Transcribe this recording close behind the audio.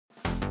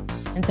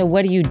And so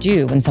what do you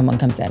do when someone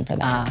comes in for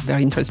that?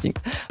 Very interesting.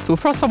 So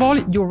first of all,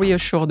 you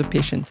reassure the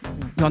patient.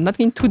 You're not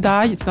going to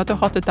die. It's not a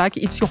heart attack.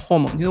 It's your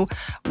hormone.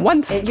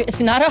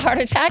 It's not a heart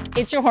attack.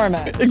 It's your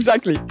hormone.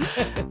 Exactly.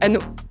 And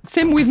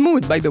same with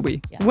mood, by the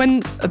way. Yeah.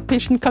 When a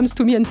patient comes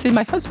to me and says,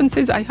 my husband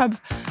says, I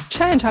have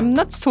changed. I'm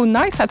not so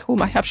nice at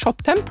home. I have short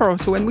temper.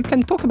 So, and we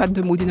can talk about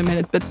the mood in a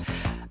minute. But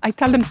I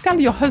tell them, tell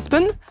your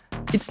husband,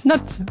 it's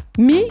not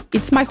me,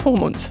 it's my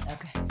hormones.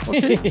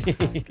 Okay?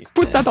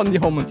 Put that on the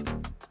hormones.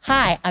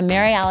 Hi, I'm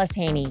Mary Alice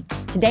Haney.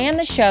 Today on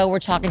the show, we're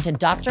talking to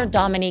Dr.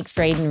 Dominique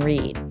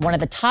Fradin-Read, one of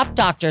the top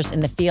doctors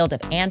in the field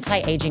of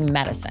anti-aging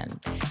medicine.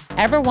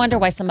 Ever wonder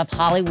why some of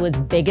Hollywood's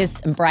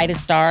biggest and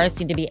brightest stars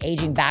seem to be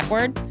aging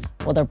backward?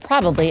 Well, they're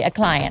probably a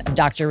client of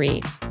Dr.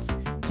 Read.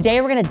 Today,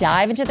 we're going to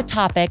dive into the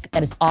topic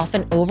that is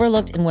often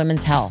overlooked in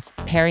women's health,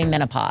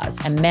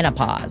 perimenopause and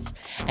menopause.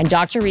 And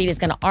Dr. Read is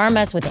going to arm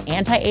us with the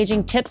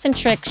anti-aging tips and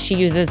tricks she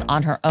uses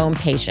on her own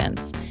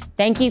patients.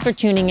 Thank you for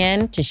tuning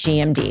in to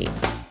SheMD.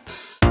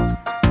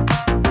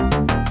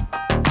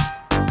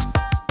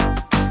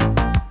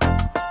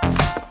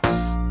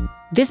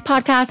 This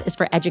podcast is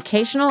for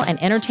educational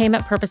and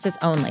entertainment purposes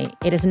only.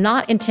 It is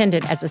not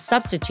intended as a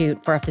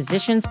substitute for a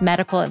physician's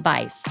medical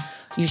advice.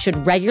 You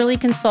should regularly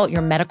consult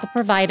your medical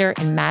provider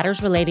in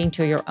matters relating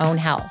to your own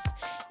health.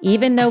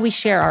 Even though we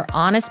share our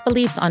honest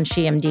beliefs on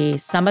SheMD,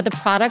 some of the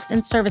products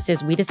and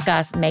services we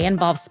discuss may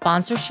involve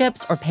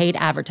sponsorships or paid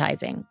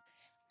advertising.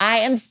 I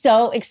am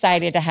so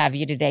excited to have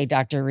you today,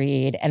 Dr.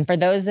 Read. And for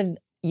those of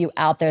you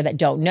out there that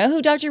don't know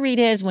who Dr. Read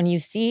is, when you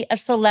see a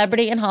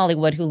celebrity in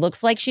Hollywood who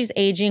looks like she's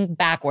aging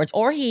backwards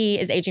or he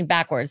is aging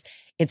backwards,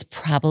 it's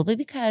probably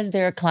because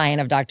they're a client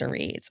of Dr.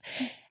 Read's.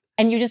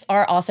 And you just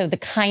are also the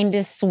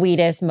kindest,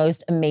 sweetest,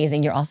 most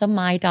amazing. You're also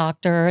my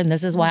doctor, and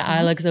this is why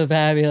I look so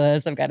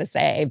fabulous, I've got to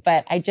say.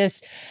 But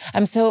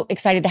I'm so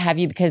excited to have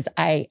you because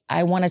I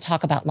want to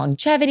talk about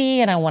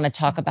longevity and I want to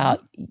talk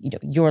about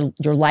your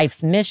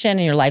life's mission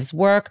and your life's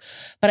work.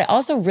 But I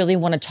also really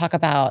want to talk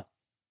about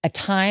a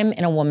time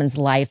in a woman's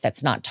life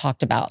that's not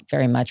talked about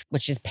very much,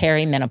 which is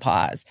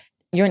perimenopause.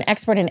 You're an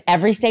expert in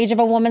every stage of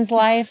a woman's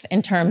life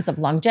in terms of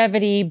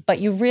longevity, but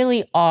you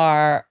really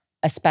are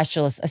a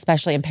specialist,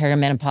 especially in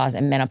perimenopause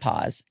and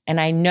menopause. And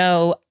I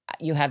know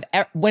you have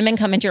women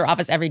come into your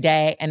office every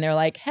day and they're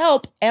like,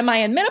 help, am I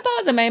in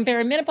menopause? Am I in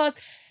perimenopause?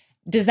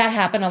 Does that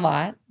happen a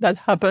lot? That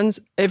happens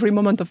every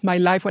moment of my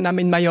life when I'm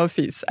in my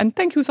office. And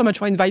thank you so much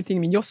for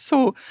inviting me. You're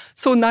so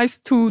nice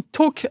to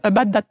talk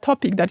about that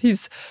topic that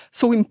is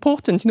so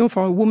important,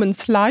 for a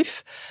woman's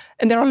life.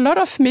 And there are a lot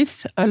of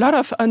myths, a lot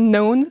of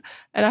unknown.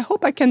 And I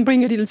hope I can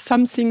bring a little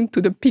something to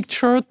the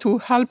picture to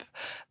help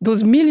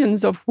those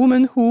millions of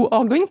women who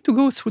are going to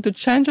go through the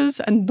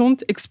changes and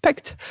don't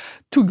expect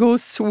to go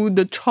through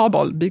the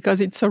trouble because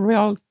it's a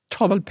real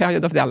trouble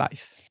period of their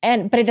life.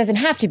 But it doesn't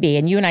have to be.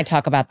 And you and I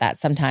talk about that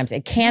sometimes.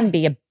 It can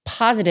be a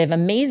positive,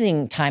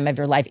 amazing time of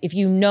your life if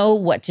you know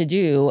what to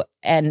do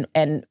and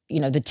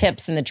the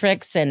tips and the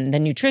tricks and the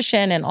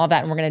nutrition and all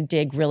that. And we're going to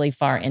dig really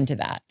far into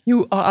that.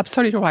 You are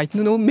absolutely right.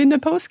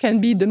 Menopause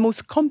can be the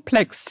most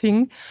complex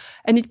thing,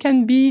 and it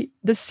can be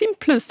the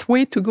simplest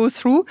way to go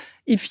through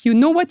if you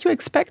know what you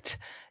expect,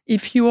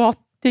 if you are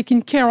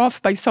taken care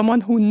of by someone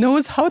who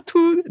knows how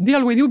to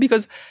deal with you,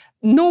 because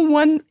no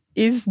one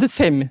is the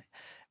same.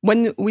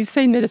 When we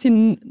say in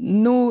medicine,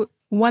 no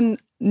one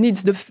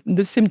needs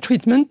the same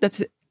treatment,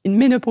 that's in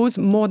menopause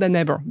more than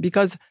ever,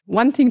 because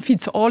one thing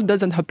fits all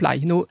doesn't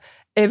apply.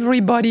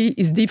 Everybody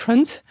is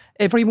different.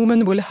 Every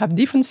woman will have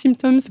different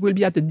symptoms, will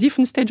be at a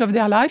different stage of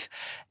their life,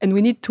 and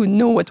we need to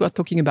know what we're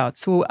talking about.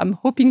 So I'm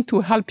hoping to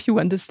help you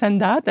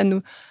understand that,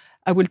 and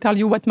I will tell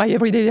you what my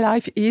everyday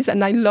life is,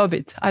 and I love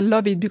it. I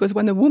love it because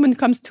when a woman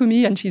comes to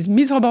me and she's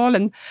miserable,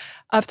 and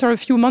after a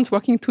few months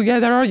working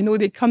together,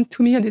 they come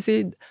to me and they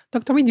say,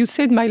 Dr. Read, you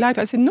saved my life.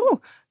 I said,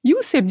 no,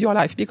 you saved your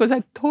life because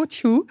I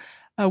taught you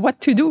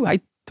what to do. I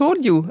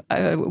told you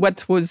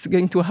what was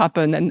going to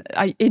happen, and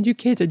I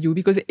educated you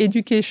because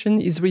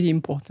education is really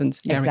important.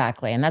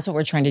 Exactly. And that's what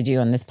we're trying to do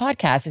on this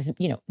podcast is,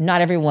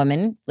 not every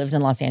woman lives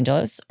in Los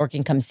Angeles or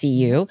can come see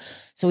you.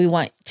 So we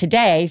want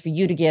today for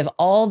you to give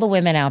all the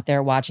women out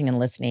there watching and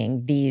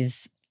listening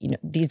these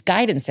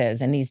guidances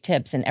and these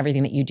tips and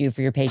everything that you do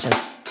for your patients.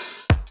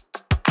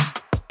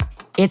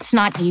 It's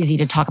not easy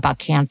to talk about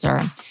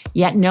cancer,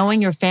 yet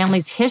knowing your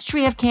family's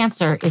history of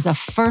cancer is a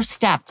first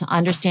step to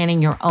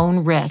understanding your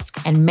own risk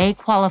and may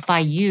qualify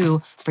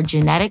you for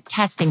genetic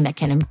testing that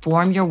can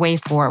inform your way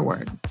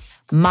forward.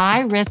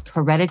 MyRisk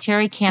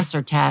Hereditary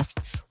Cancer Test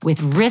with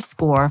Risk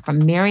Score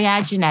from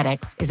Myriad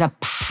Genetics is a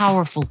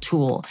powerful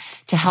tool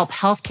to help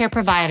healthcare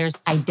providers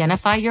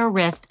identify your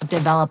risk of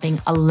developing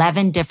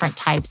 11 different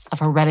types of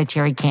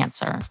hereditary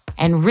cancer.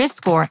 And Risk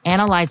Score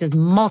analyzes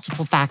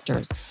multiple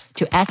factors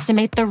to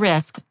estimate the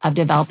risk of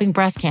developing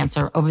breast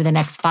cancer over the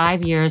next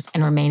 5 years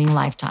and remaining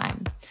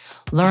lifetime.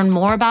 Learn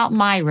more about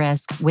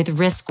MyRisk with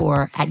Risk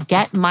Score at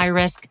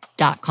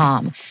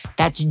getmyrisk.com.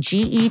 That's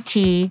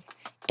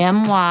GETMYRISK.com.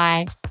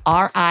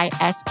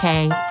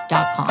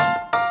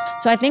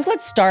 So I think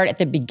let's start at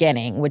the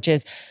beginning, which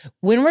is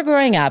when we're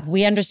growing up,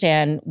 we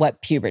understand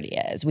what puberty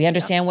is. We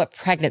understand what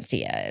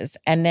pregnancy is.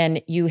 And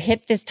then you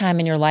hit this time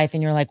in your life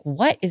and you're like,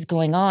 what is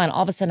going on?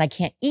 All of a sudden, I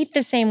can't eat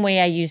the same way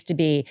I used to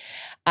be.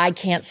 I'm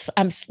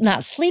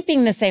not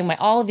sleeping the same way.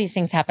 All of these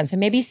things happen. So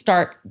maybe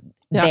start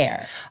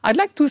there. I'd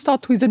like to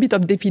start with a bit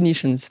of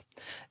definitions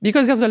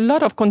because there's a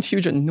lot of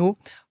confusion.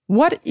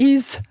 What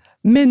is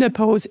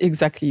menopause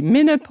exactly?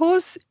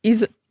 Menopause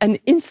is an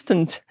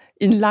instant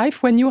in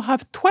life when you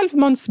have 12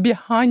 months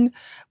behind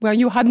where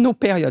you had no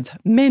period.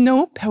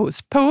 Menopause,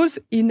 pause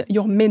in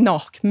your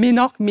menarche.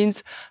 Menarche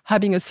means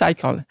having a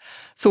cycle.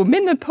 So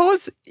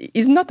menopause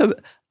is not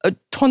a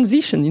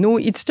transition,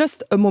 it's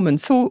just a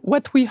moment. So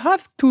what we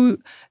have to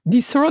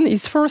discern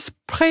is first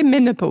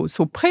premenopause.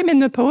 So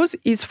premenopause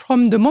is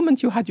from the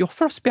moment you had your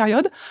first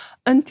period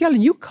until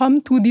you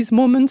come to these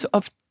moments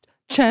of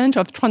change,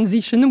 of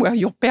transition, where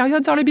your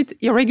periods are a bit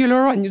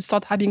irregular and you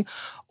start having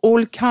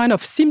all kind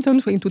of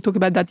symptoms. We're going to talk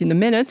about that in a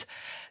minute.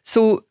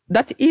 So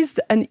that is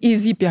an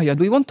easy period.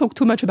 We won't talk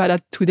too much about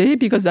that today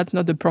because that's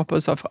not the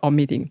purpose of our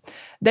meeting.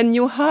 Then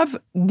you have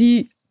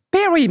the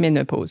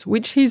perimenopause,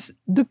 which is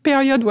the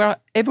period where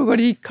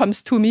everybody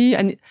comes to me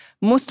and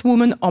most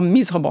women are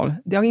miserable.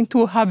 They're going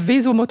to have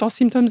vasomotor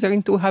symptoms. They're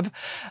going to have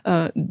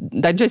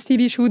digestive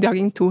issues. They're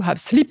going to have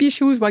sleep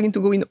issues. We're going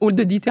to go in all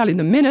the detail in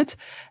a minute.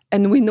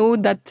 And we know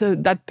that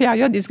that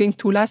period is going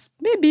to last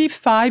maybe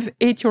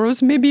 5-8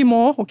 years, maybe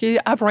more,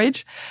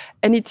 average.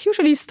 And it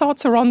usually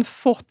starts around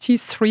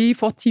 43,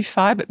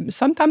 45,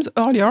 sometimes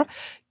earlier,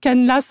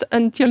 can last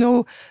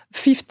until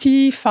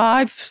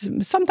 55,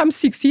 sometimes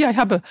 60. I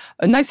have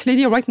a nice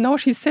lady right now.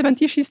 She's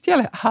 70. She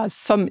still has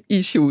some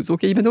issues,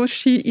 even though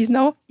she is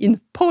now in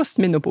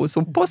postmenopause.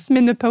 So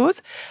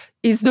postmenopause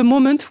is the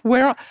moment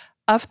where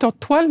after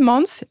 12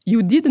 months,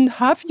 you didn't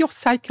have your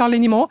cycle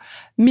anymore,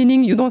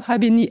 meaning you don't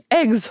have any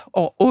eggs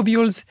or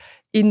ovules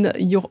in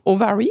your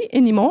ovary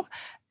anymore,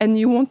 and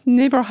you won't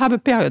never have a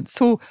period.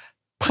 So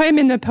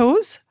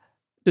premenopause,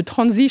 the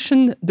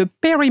transition, the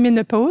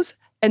perimenopause,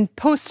 and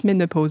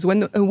postmenopause.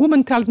 When a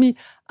woman tells me,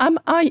 am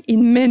I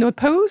in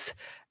menopause?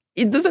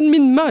 It doesn't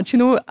mean much.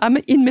 I'm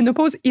in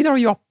menopause. Either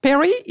you're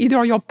peri,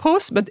 either you're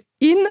post, but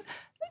in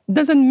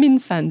doesn't mean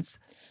sense.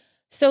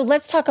 So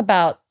let's talk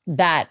about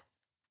that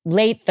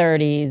late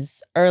 30s,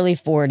 early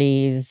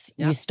 40s.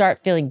 You start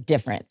feeling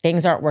different.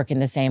 Things aren't working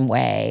the same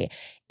way.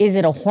 Is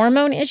it a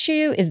hormone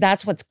issue? Is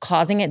that what's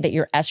causing it, that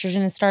your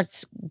estrogen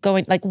starts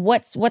going? Like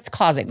what's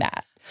causing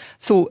that?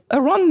 So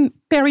around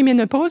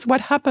perimenopause,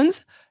 what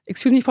happens,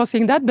 excuse me for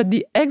saying that, but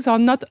the eggs are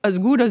not as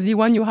good as the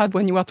one you had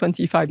when you were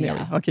 25, Mary.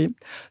 Okay.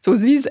 So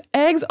these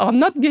eggs are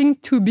not going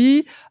to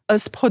be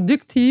as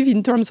productive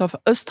in terms of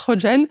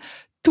estrogen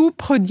to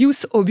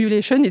produce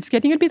ovulation. It's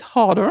getting a bit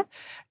harder.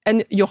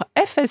 And your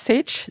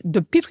FSH,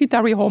 the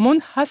pituitary hormone,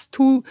 has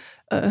to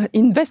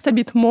invest a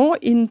bit more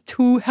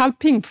into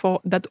helping for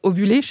that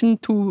ovulation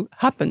to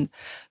happen.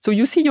 So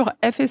you see your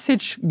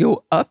FSH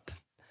go up.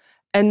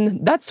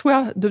 And that's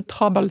where the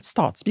trouble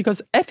starts,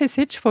 because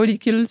FSH,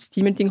 follicle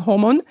stimulating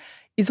hormone,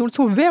 is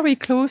also very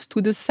close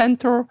to the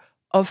center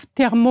of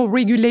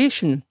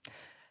thermoregulation,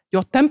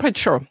 your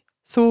temperature.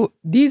 So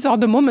these are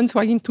the moments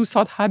where you're going to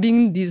start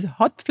having these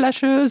hot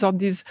flashes or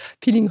these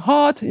feeling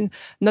hot,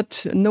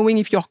 not knowing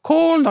if you're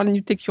cold, or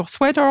you take your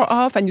sweater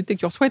off and you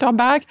take your sweater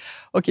back.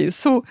 Okay,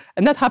 so,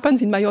 and that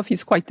happens in my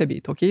office quite a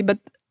bit, okay? But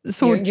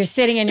so you're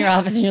sitting in your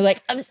office and you're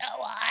like, I'm so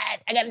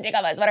hot, I gotta take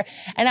off my sweater.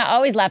 And I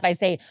always laugh, I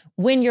say,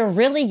 when you're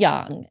really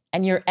young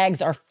and your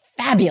eggs are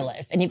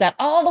fabulous and you've got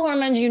all the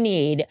hormones you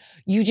need,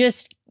 you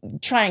just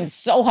trying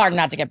so hard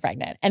not to get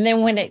pregnant. And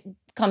then when it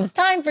comes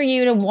time for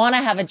you to want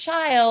to have a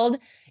child,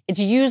 it's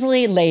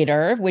usually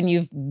later when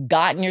you've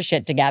gotten your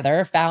shit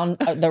together, found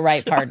the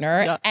right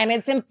partner, and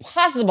it's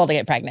impossible to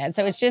get pregnant.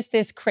 So it's just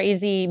this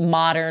crazy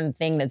modern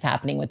thing that's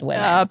happening with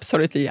women.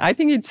 Absolutely. I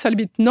think it's a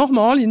bit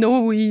normal.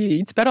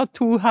 It's better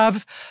to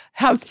have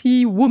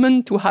healthy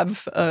women to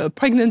have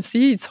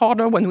pregnancy. It's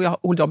harder when we are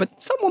older, but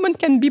some women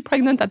can be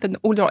pregnant at an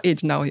older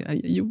age now.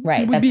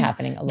 Right, that's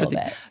happening a little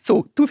bit.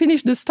 So to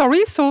finish the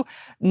story, so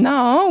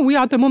now we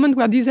are at the moment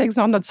where these eggs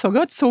are not so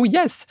good. So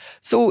yes,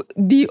 so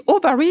the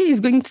ovary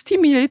is going to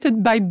stimulate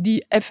by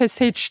the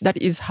FSH that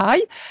is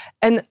high.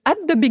 And at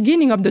the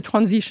beginning of the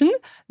transition,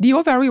 the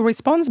ovary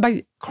responds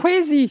by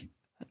crazy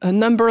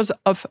numbers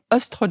of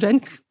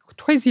estrogen,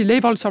 crazy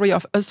levels,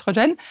 of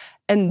estrogen.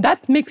 And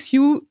that makes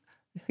you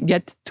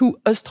get to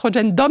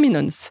estrogen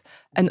dominance.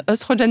 And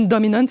estrogen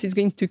dominance is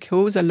going to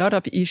cause a lot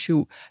of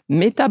issue,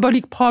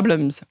 metabolic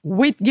problems,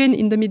 weight gain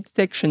in the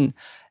midsection,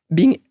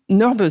 being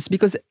nervous,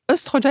 because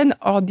estrogen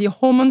are the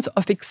hormones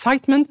of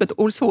excitement, but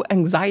also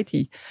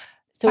anxiety.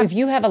 So if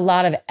you have a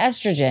lot of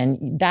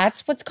estrogen,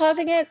 that's what's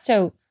causing it?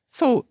 So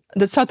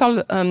the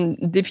subtle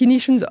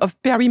definitions of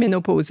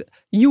perimenopause,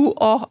 you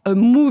are a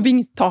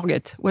moving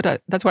target.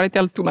 That's what I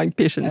tell to my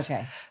patients.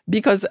 Okay.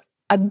 Because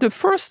at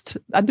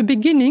the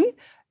beginning,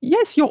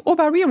 yes, your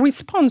ovary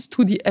responds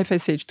to the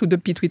FSH, to the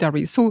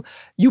pituitary. So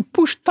you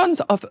push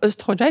tons of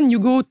estrogen, you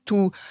go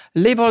to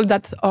levels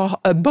that are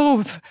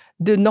above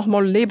the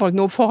normal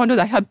level. 400,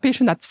 I have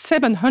patients at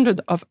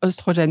 700 of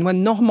estrogen,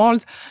 when normal,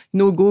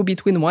 go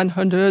between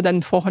 100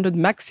 and 400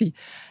 maxi.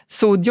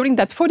 So during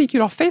that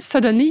follicular phase,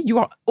 suddenly you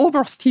are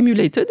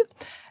overstimulated.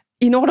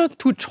 In order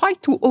to try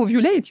to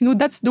ovulate,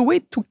 that's the way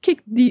to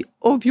kick the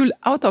ovule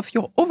out of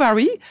your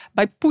ovary,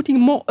 by putting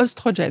more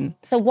estrogen.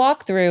 So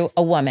walk through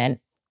a woman,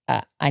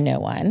 I know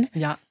one,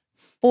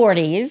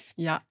 40s,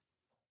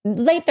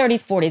 late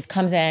 30s, 40s,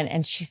 comes in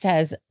and she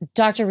says,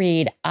 Dr.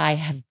 Read, I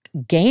have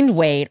gained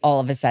weight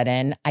all of a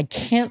sudden. I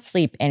can't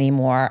sleep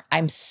anymore.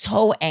 I'm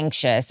so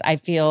anxious. I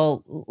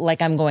feel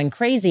like I'm going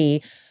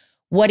crazy.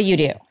 What do you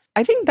do?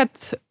 I think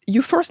that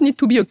you first need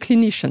to be a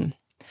clinician.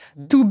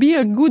 To be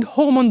a good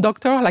hormone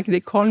doctor, like they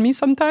call me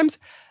sometimes,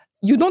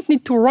 you don't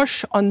need to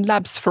rush on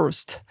labs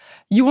first.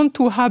 You want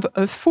to have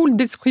a full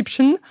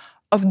description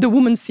of the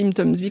woman's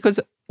symptoms, because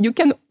you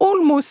can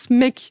almost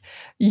make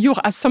your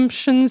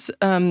assumptions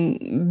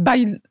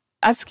by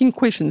asking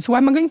questions. So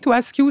I'm going to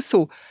ask you,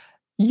 so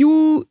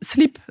you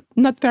sleep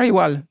not very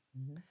well.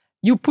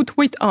 You put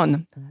weight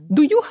on.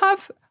 Do you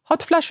have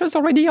hot flashes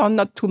already, or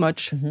not too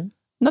much?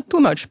 Not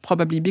too much,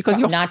 probably, because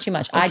you're... Not too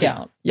much. Okay. I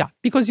don't. Yeah,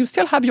 because you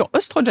still have your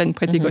estrogen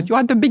pretty good. You're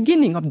at the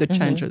beginning of the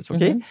changes,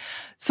 okay?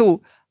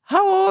 So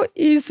how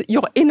is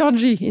your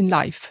energy in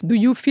life? Do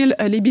you feel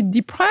a little bit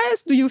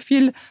depressed? Do you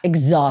feel...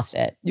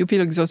 Exhausted. You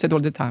feel exhausted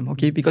all the time,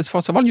 okay? Because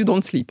first of all, you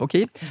don't sleep,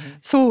 okay?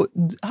 So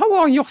how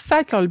are your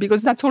cycle?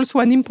 Because that's also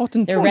an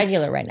important They're point.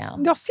 regular right now.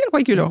 They're still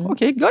regular,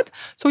 okay, good.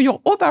 So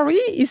your ovary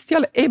is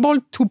still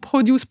able to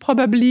produce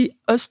probably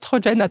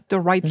estrogen at the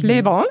right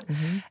level,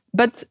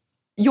 but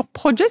your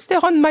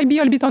progesterone might be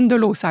a little bit on the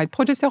low side.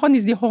 Progesterone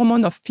is the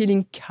hormone of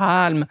feeling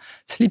calm,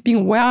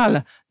 sleeping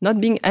well,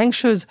 not being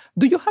anxious.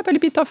 Do you have a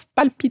little bit of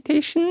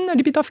palpitation, a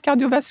little bit of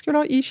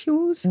cardiovascular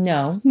issues?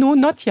 No. No,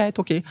 not yet.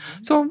 Okay.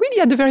 So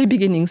really at the very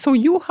beginning. So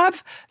you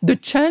have the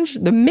change,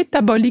 the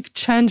metabolic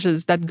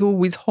changes that go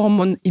with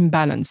hormone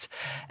imbalance.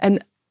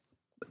 And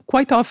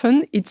quite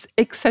often, it's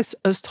excess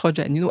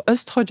estrogen.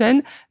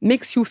 Estrogen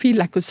makes you feel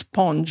like a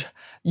sponge.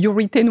 You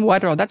retain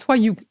water. That's why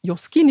your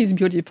skin is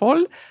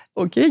beautiful.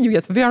 Okay, you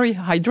get very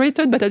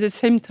hydrated, but at the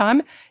same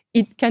time,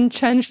 it can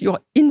change your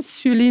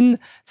insulin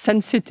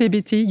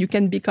sensitivity. You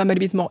can become a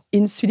little bit more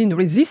insulin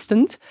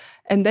resistant.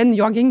 And then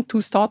you're going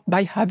to start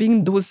by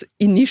having those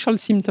initial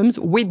symptoms,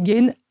 weight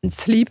gain, and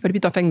sleep, a little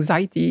bit of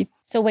anxiety.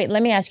 So wait,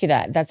 let me ask you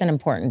that. That's an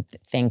important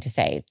thing to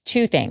say.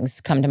 Two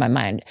things come to my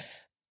mind.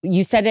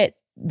 You said it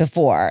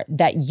before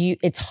that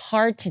it's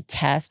hard to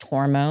test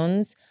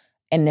hormones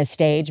in this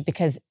stage,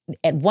 because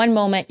at one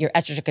moment your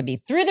estrogen could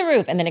be through the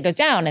roof and then it goes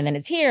down and then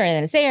it's here and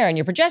then it's there, and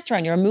your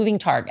progesterone, you're a moving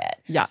target.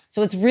 Yeah.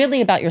 So it's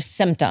really about your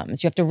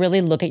symptoms. You have to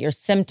really look at your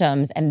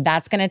symptoms, and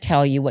that's going to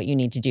tell you what you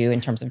need to do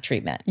in terms of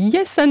treatment.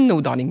 Yes and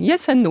no, darling.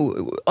 Yes and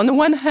no. On the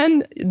one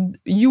hand,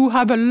 you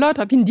have a lot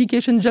of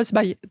indication just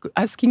by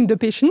asking the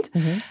patient,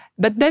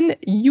 but then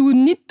you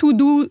need to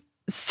do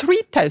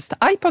 3 tests.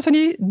 I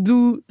personally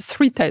do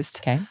 3 tests.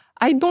 Okay.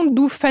 I don't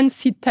do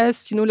fancy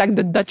tests, like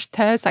the Dutch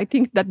test. I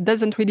think that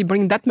doesn't really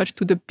bring that much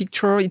to the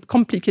picture. It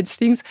complicates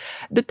things.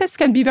 The test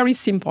can be very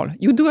simple.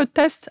 You do a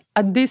test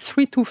at day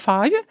 3 to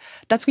 5.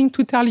 That's going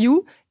to tell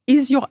you,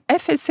 is your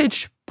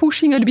FSH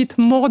pushing a little bit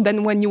more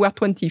than when you were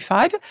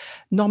 25?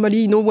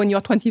 Normally, when you're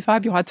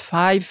 25, you're at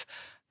 5.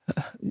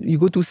 You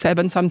go to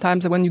 7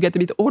 sometimes when you get a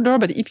bit older.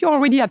 But if you're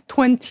already at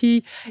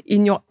 20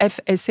 in your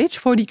FSH,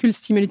 follicle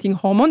stimulating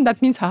hormone,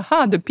 that means,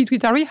 the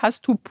pituitary has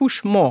to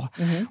push more.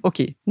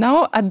 Okay,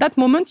 now at that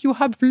moment, you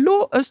have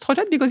low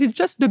estrogen because it's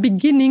just the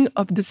beginning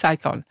of the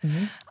cycle.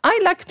 I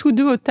like to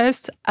do a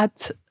test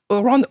at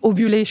around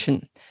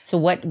ovulation. So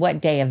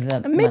what day of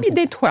the Maybe month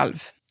day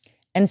 12.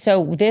 And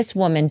so this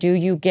woman, do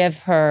you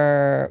give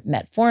her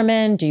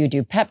metformin? Do you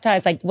do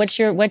peptides? Like, what's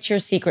your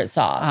secret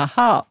sauce?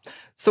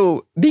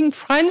 So being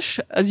French,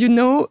 as you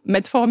know,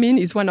 metformin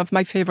is one of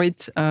my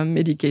favorite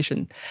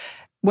medication.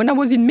 When I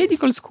was in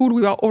medical school,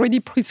 we were already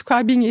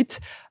prescribing it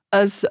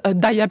as a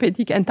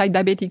diabetic,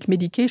 anti-diabetic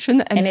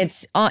medication. And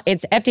it's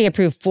FDA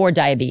approved for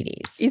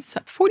diabetes. It's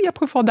fully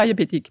approved for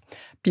diabetic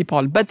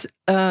people. But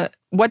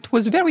what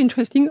was very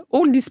interesting,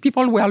 all these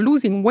people were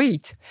losing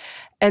weight.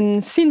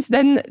 And since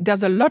then,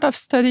 there's a lot of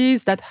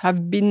studies that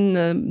have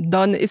been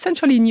done,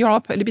 essentially in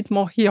Europe, a little bit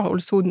more here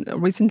also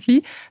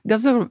recently.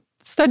 There's a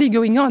study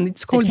going on.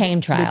 It's called the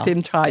TAME trial. The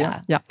TAME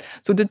trial, yeah.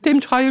 So the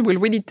TAME trial will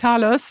really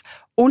tell us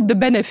all the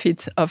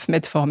benefit of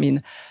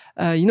metformin.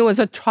 As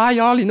a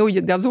trial,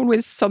 there's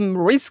always some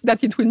risk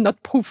that it will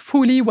not prove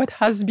fully what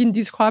has been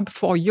described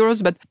for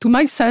years. But to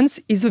my sense,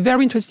 it's a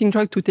very interesting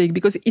drug to take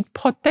because it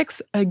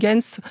protects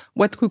against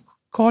what we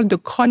call the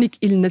chronic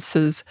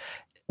illnesses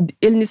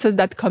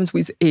that comes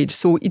with age.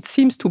 So it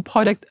seems to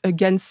protect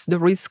against the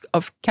risk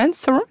of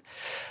cancer.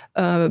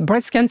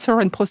 breast cancer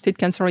and prostate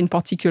cancer in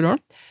particular.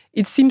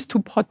 It seems to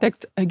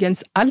protect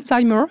against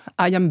Alzheimer.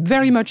 I am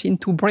very much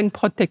into brain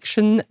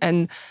protection,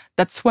 and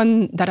that's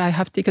one that I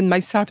have taken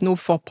myself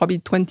for probably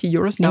 20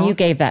 years now. And you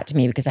gave that to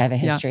me because I have a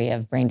history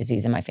of brain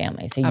disease in my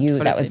family. So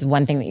that was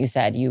one thing that you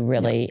said. You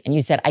really, and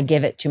you said, I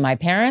give it to my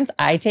parents,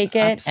 I take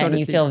it, and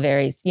you feel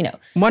very,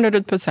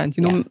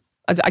 100%,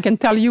 As I can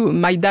tell you,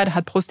 my dad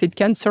had prostate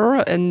cancer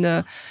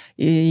and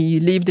he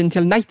lived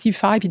until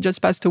 95. He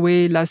just passed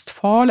away last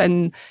fall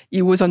and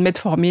he was on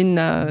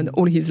metformin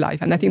all his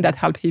life. And I think that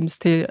helped him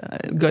stay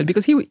good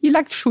because he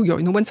liked sugar.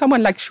 When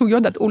someone likes sugar,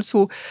 that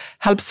also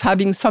helps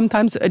having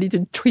sometimes a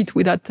little treat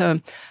without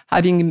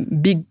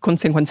having big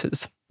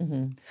consequences.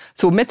 Mm-hmm.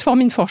 So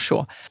metformin for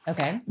sure.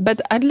 Okay.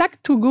 But I'd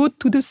like to go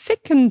to the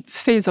second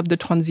phase of the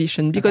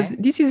transition because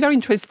this is very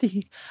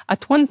interesting.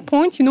 At one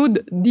point,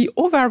 the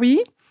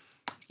ovary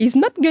is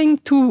not going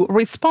to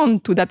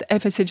respond to that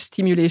FSH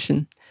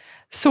stimulation.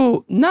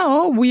 So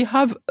now we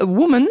have a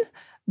woman,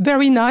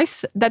 very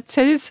nice, that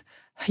says,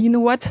 you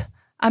know what?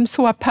 I'm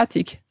so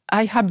apathic.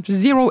 I have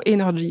zero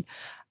energy.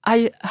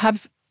 I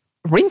have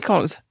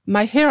wrinkles.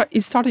 My hair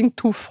is starting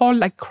to fall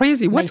like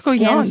crazy. What's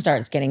going on? My skin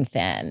starts getting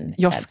thin.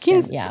 Your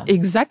skin,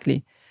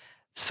 exactly.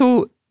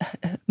 So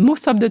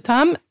most of the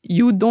time,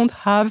 you don't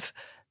have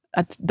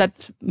at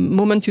that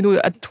moment,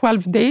 at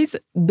 12 days,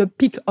 the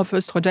peak of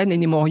estrogen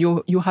anymore.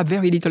 You have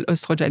very little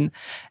estrogen.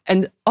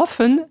 And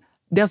often,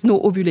 there's no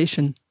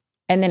ovulation.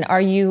 And then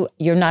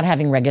you're not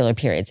having regular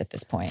periods at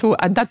this point? So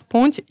at that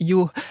point,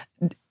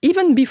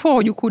 even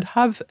before, you could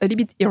have a little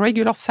bit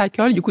irregular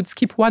cycle. You could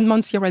skip 1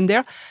 month here and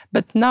there.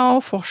 But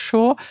now, for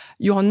sure,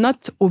 you're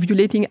not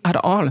ovulating at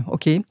all,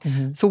 okay?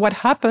 Mm-hmm. So what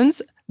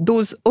happens,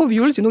 those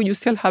ovules, you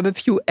still have a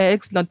few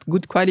eggs, not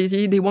good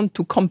quality. They want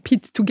to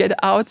compete to get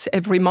out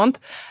every month,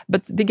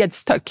 but they get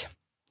stuck.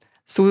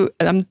 So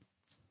I'm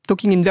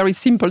talking in very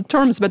simple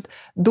terms, but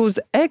those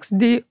eggs,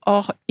 they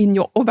are in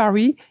your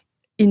ovary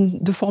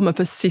in the form of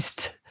a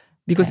cyst.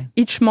 Because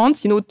each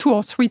month, 2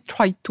 or 3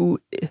 try to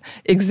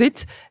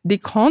exit. They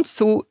can't,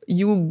 so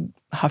you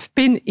have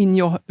pain in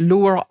your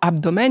lower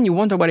abdomen. You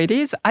wonder what it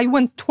is. I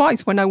went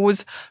twice when I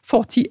was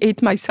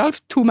 48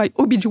 myself to my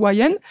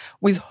OBGYN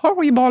with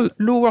horrible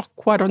lower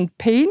quadrant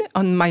pain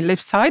on my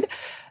left side,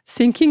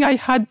 thinking I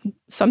had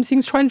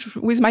something strange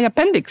with my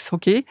appendix,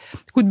 okay?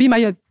 Could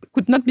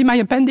not be my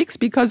appendix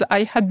because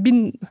I had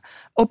been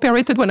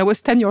operated when I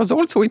was 10 years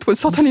old, so it was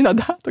certainly not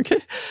that,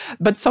 okay?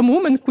 But some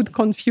women could be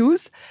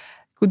confused.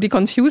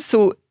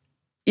 So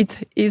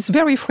it is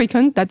very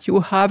frequent that you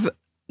have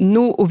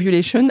no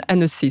ovulation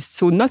and a cyst.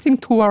 So nothing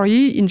to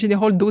worry. In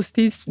general, those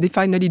cysts, they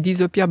finally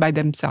disappear by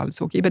themselves,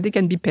 okay? But they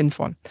can be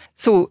painful.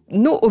 So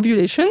no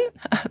ovulation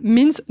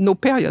means no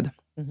period.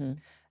 Mm-hmm.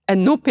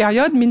 And no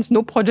period means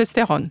no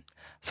progesterone.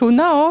 So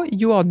now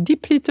you are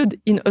depleted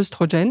in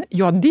estrogen,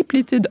 you are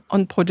depleted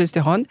on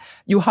progesterone,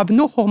 you have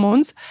no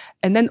hormones,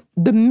 and then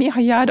the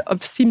myriad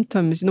of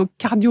symptoms,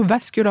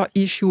 cardiovascular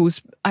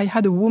issues. I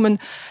had a woman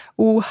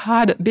who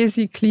had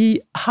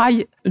basically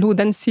high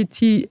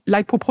low-density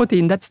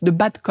lipoprotein. That's the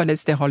bad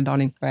cholesterol,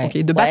 darling. Right.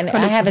 Okay, the bad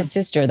cholesterol. I have a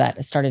sister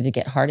that started to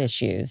get heart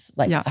issues.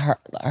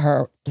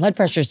 Her blood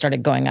pressure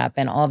started going up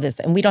and all of this.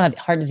 And we don't have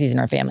heart disease in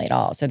our family at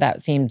all. So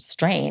that seemed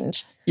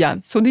strange. Yeah.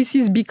 So this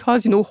is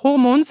because,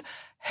 hormones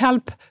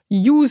help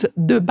use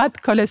the bad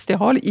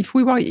cholesterol. If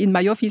we were in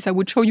my office, I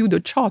would show you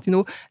the chart.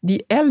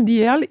 The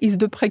LDL is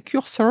the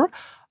precursor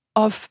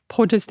of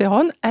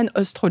progesterone and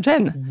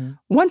estrogen. Mm-hmm.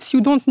 Once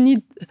you don't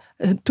need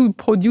to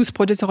produce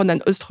progesterone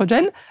and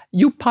estrogen,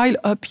 you pile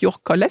up your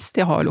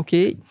cholesterol,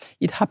 okay?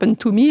 It happened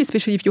to me,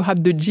 especially if you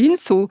have the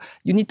genes, so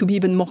you need to be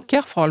even more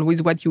careful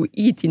with what you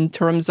eat in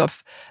terms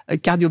of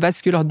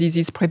cardiovascular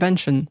disease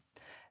prevention.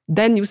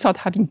 Then you start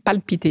having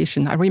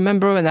palpitation. I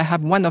remember when I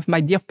have one of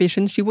my dear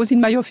patients, she was in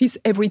my office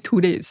every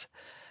 2 days.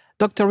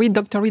 Dr.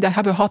 Read, I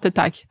have a heart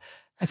attack.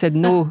 I said,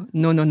 no,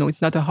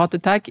 it's not a heart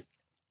attack.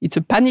 It's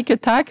a panic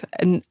attack.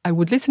 And I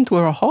would listen to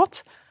her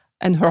heart,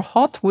 and her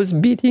heart was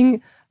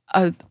beating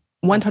at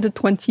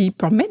 120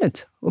 per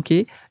minute,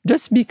 okay?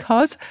 Just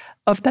because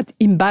of that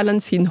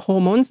imbalance in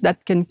hormones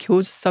that can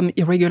cause some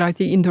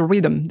irregularity in the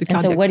rhythm.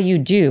 And so what do you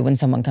do when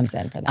someone comes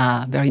in for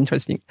that? Very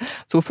interesting.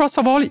 So first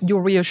of all, you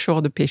reassure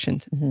the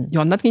patient. Mm-hmm.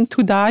 You're not going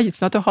to die. It's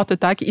not a heart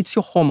attack. It's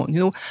your hormone.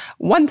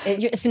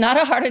 It's not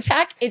a heart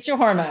attack. It's your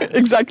hormone.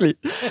 Exactly.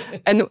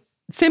 And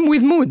same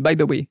with mood, by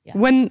the way. Yeah.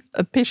 When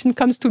a patient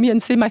comes to me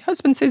and say, my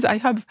husband says, I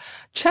have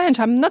changed.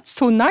 I'm not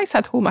so nice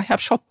at home. I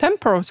have short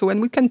temper. So,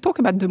 and we can talk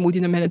about the mood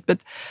in a minute, but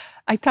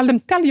I tell them,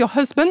 tell your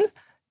husband,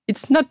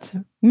 it's not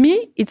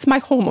me, it's my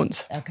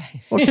hormones.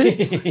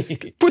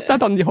 Okay? Put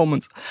that on the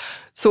hormones.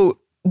 So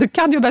the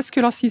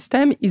cardiovascular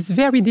system is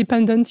very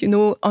dependent,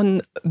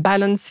 on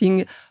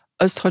balancing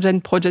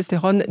estrogen,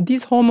 progesterone.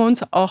 These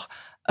hormones are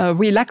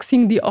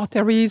relaxing the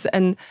arteries.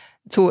 And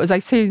so, as I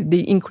say,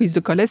 they increase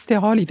the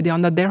cholesterol if they are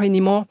not there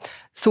anymore.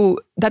 So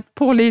that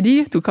poor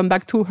lady, to come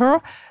back to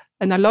her,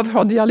 and I love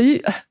her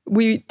dearly.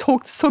 We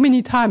talked so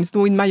many times.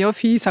 In my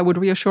office, I would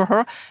reassure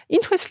her.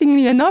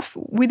 Interestingly enough,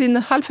 within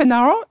half an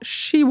hour,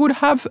 she would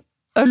have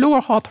a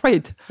lower heart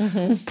rate,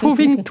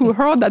 proving to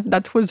her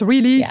that was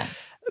really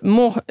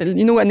more,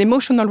 an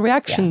emotional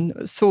reaction.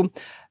 Yeah. So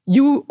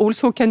you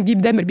also can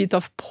give them a bit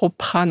of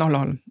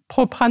propranolol.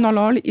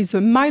 Propranolol is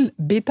a mild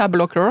beta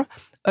blocker.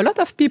 A lot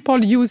of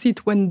people use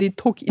it when they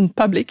talk in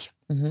public.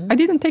 I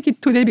didn't take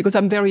it today because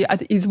I'm very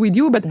at ease with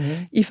you, but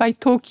if I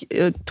talk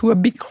to a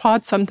big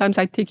crowd, sometimes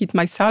I take it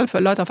myself. A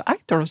lot of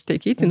actors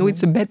take it.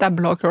 It's a beta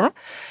blocker,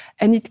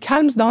 and it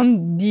calms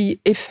down the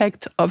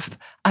effect of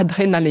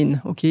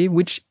adrenaline, okay,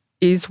 which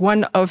is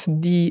one of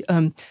the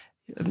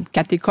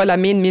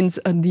catecholamine means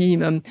I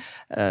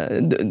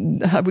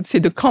would say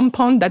the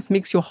compound that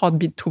makes your heart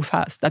beat too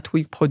fast that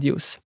we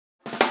produce.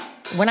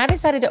 When I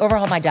decided to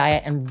overhaul my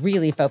diet and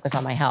really focus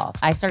on my health,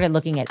 I started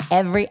looking at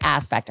every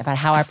aspect about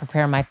how I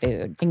prepare my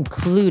food,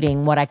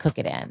 including what I cook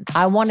it in.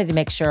 I wanted to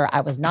make sure I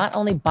was not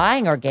only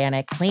buying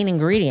organic, clean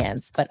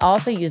ingredients, but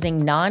also using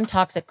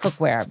non-toxic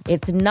cookware.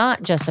 It's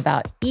not just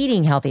about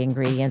eating healthy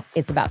ingredients,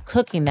 it's about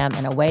cooking them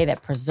in a way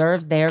that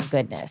preserves their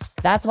goodness.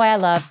 That's why I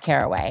love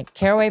Caraway.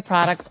 Caraway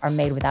products are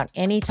made without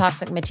any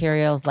toxic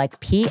materials like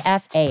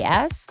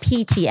PFAS,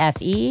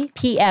 PTFE,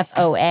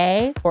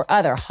 PFOA, or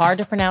other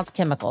hard-to-pronounce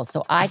chemicals,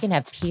 so I can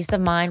have peace of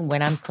mind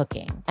when I'm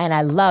cooking. And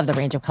I love the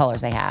range of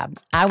colors they have.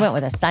 I went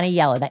with a sunny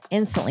yellow that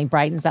instantly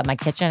brightens up my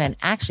kitchen and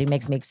actually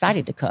makes me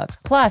excited to cook.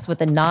 Plus, with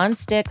the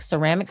non-stick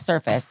ceramic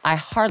surface, I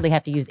hardly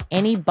have to use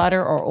any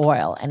butter or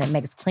oil, and it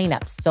makes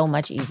cleanup so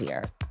much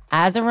easier.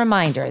 As a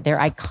reminder, their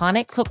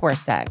iconic cookware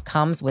set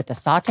comes with a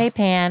saute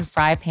pan,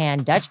 fry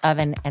pan, Dutch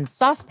oven, and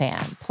saucepan,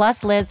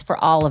 plus lids for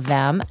all of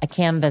them, a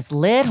canvas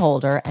lid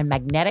holder, and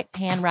magnetic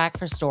pan rack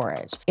for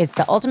storage. It's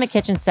the ultimate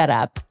kitchen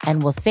setup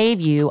and will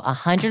save you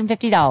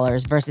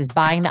 $150 versus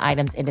buying the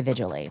items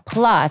individually.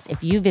 Plus,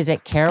 if you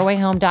visit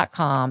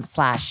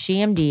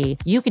carawayhome.com/SheMD,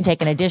 you can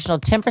take an additional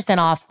 10%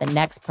 off the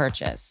next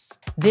purchase.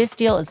 This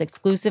deal is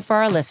exclusive for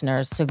our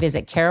listeners, so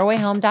visit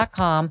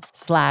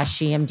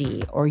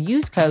carawayhome.com/SheMD or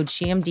use code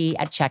SheMD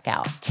at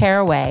checkout.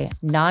 Caraway,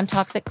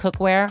 non-toxic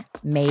cookware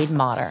made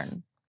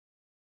modern.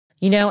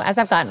 As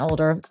I've gotten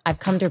older, I've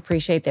come to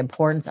appreciate the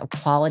importance of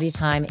quality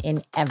time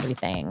in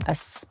everything,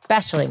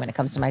 especially when it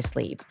comes to my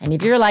sleep. And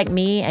if you're like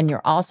me and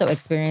you're also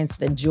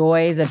experiencing the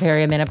joys of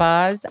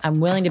perimenopause,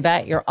 I'm willing to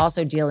bet you're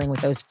also dealing with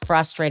those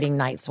frustrating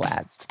night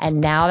sweats. And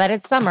now that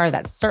it's summer,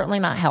 that's certainly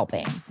not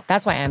helping.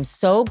 That's why I'm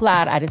so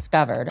glad I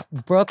discovered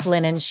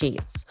Brooklinen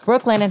sheets.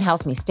 Brooklinen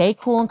helps me stay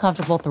cool and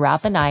comfortable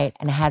throughout the night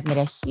and has made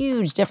a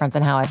huge difference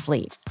in how I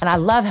sleep. And I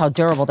love how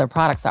durable their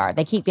products are.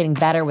 They keep getting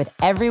better with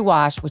every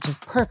wash, which is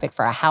perfect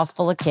for a house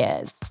full of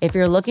kids. If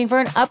you're looking for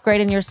an upgrade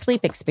in your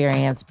sleep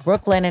experience,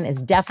 Brooklinen is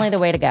definitely the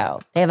way to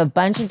go. They have a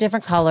bunch of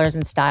different colors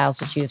and styles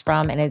to choose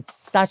from, and it's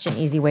such an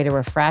easy way to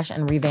refresh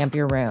and revamp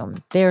your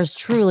room. There's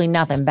truly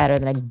nothing better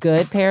than a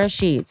good pair of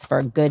sheets for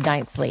a good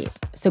night's sleep.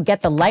 So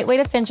get the lightweight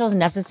essentials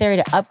necessary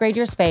to upgrade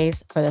your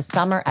space for the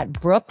summer at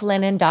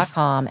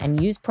brooklinen.com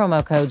and use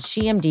promo code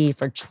SheMD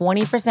for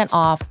 20%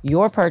 off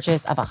your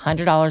purchase of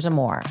 $100 or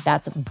more.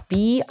 That's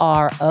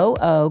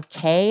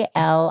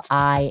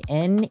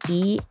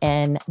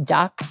BROOKLINEN.com.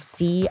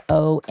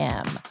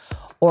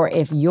 Or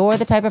if you're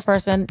the type of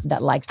person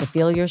that likes to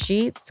feel your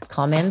sheets,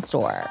 come in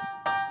store.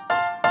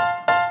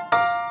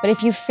 But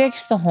if you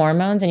fix the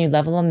hormones and you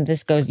level them,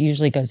 this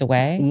usually goes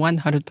away?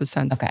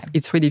 100%. Okay.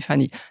 It's really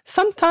funny.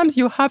 Sometimes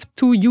you have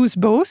to use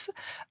both.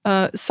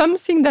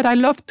 Something that I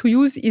love to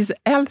use is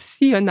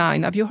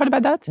L-theanine. Have you heard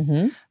about that?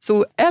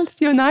 So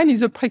L-theanine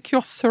is a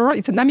precursor,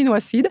 it's an amino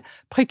acid,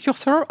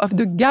 precursor of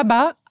the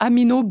GABA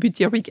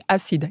aminobutyric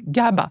acid,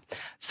 GABA.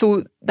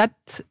 So that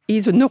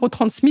is a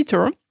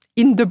neurotransmitter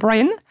in the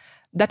brain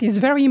that is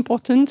very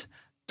important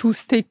to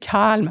stay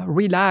calm,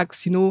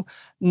 relax,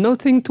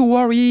 nothing to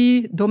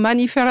worry,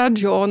 domani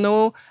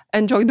feraggio,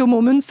 enjoy the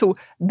moment. So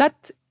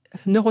that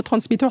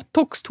neurotransmitter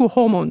talks to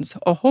hormones,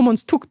 or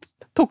hormones talk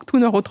to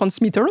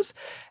neurotransmitters.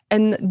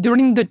 And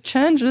during the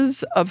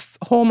changes of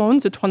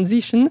hormones, the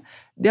transition,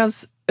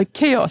 there's a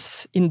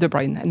chaos in the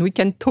brain. And we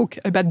can talk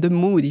about the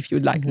mood if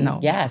you'd like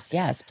now. Yes,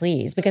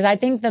 please. Because I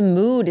think the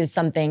mood is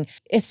something,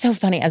 it's so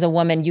funny. As a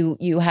woman,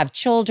 you have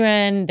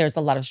children, there's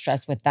a lot of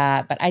stress with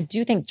that. But I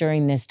do think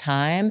during this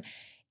time,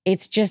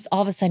 it's just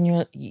all of a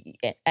sudden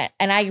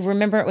and I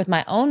remember it with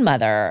my own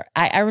mother.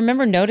 I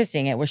remember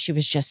noticing it where she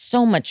was just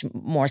so much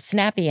more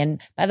snappy. And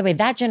by the way,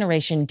 that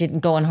generation didn't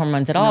go on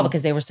hormones at all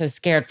because they were so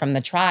scared from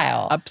the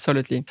trial.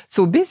 Absolutely.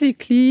 So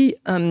basically,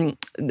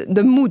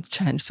 the mood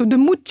change. So the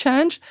mood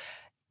change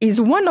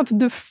is one of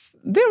the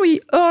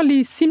very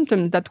early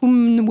symptoms that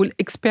women will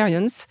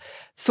experience.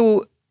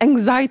 So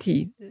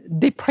anxiety,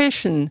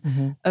 depression,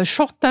 a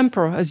short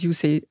temper, as you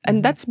say.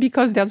 And that's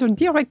because there's a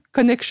direct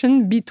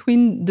connection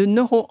between the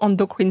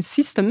neuroendocrine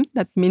system,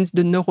 that means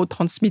the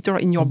neurotransmitter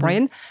in your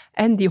brain,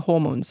 and the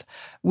hormones.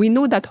 We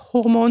know that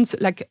hormones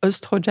like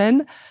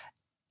estrogen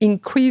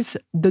increase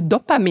the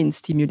dopamine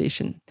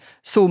stimulation.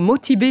 So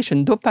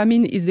motivation,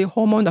 dopamine is a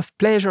hormone of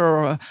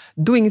pleasure,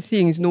 doing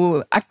things,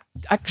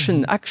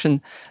 action.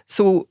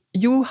 So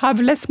you have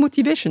less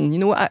motivation.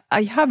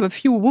 I have a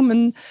few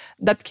women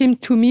that came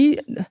to me,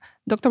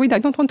 Dr. Read, I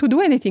don't want to do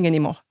anything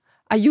anymore.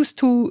 I used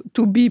to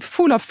be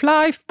full of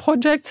life,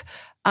 projects.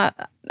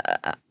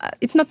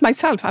 It's not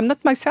myself. I'm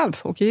not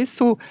myself, okay?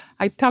 So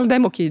I tell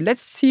them, okay,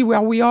 let's see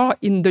where we are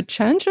in the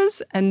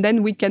changes, and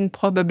then we can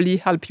probably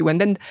help you.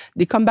 And then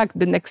they come back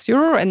the next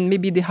year, and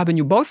maybe they have a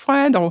new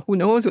boyfriend, or who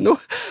knows, you know?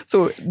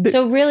 So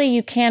really,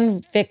 you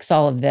can fix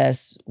all of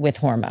this with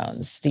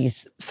hormones.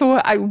 So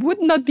I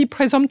would not be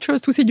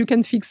presumptuous to say you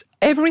can fix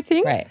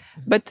everything, right,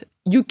 but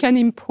you can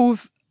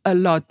improve a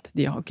lot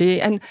there,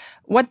 okay? And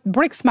what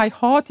breaks my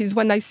heart is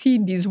when I see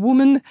these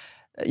women,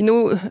 you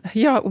know,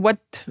 hear what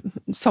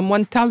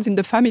someone tells in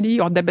the family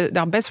or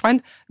their best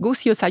friend, go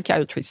see a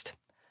psychiatrist.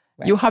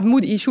 Right. You have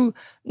mood issue.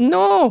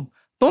 No,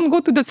 don't go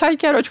to the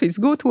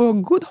psychiatrist. Go to a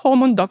good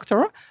hormone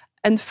doctor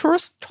and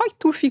first try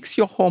to fix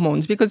your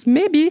hormones, because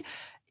maybe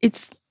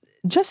it's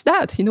just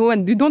that, you know,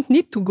 and you don't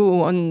need to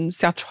go on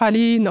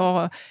sertraline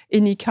or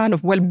any kind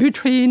of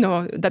Wellbutrin,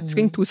 or that's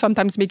going to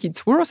sometimes make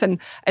it worse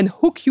and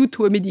hook you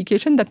to a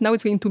medication that now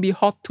it's going to be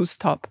hard to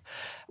stop.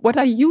 What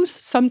I use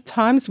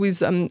sometimes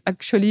with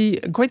actually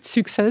great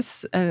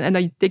success, and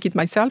I take it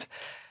myself,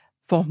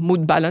 for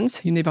mood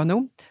balance, you never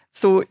know.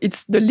 So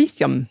it's the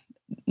lithium.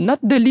 Not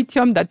the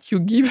lithium that you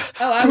give.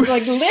 Oh, I was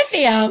like,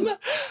 lithium?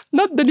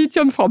 Not the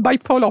lithium for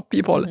bipolar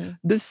people. Mm-hmm.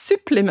 The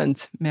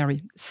supplement,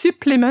 Mary.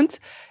 Supplement,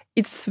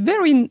 it's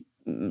very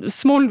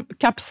small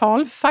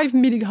capsule, 5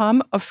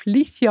 milligrams of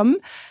lithium.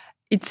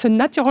 It's a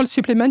natural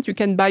supplement you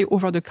can buy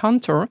over the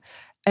counter.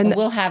 And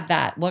we'll have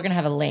that. We're going to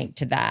have a link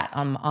to that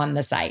on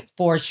the site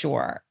for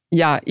sure.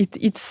 Yeah,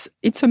 it's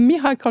a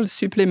miracle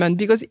supplement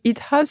because it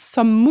has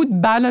some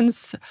mood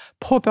balance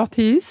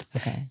properties.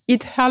 Okay.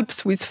 It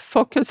helps with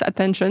focus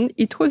attention.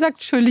 It was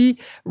actually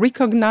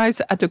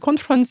recognized at a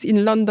conference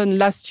in London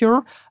last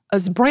year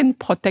as brain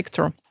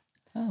protector.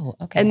 Oh,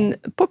 okay.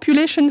 And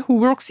population who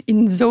works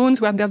in zones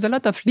where there's a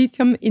lot of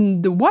lithium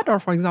in the water,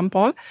 for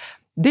example,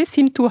 they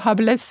seem to have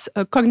less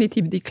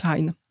cognitive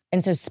decline.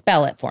 And so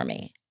spell it for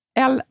me.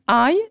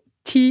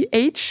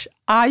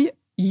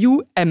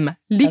 Lithium,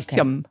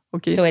 lithium.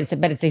 Okay. So it's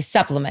a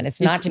supplement. It's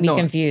not to be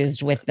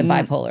confused with the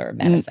bipolar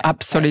medicine.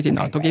 Absolutely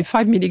right? not. Okay,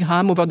 5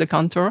 milligrams over the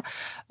counter.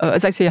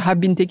 As I say, I have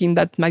been taking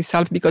that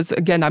myself because,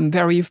 again, I'm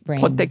very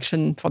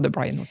protection for the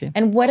brain. Okay.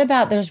 And what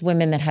about there's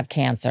women that have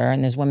cancer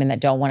and there's women that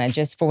don't want to,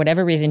 just for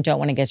whatever reason, don't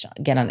want to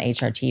get on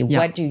HRT. Yeah.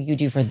 What do you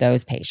do for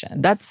those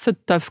patients? That's a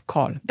tough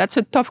call.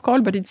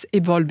 But it's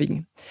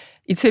evolving.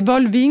 It's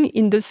evolving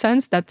in the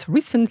sense that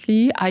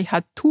recently I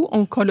had 2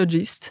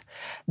 oncologists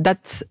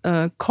that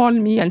call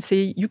me and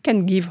say, you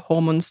can give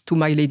hormones to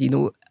my lady. You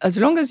know, as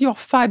long as you're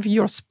 5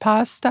 years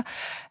past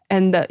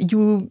and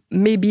you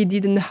maybe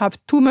didn't have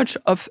too much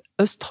of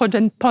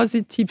estrogen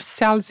positive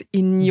cells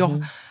in your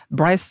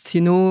breasts,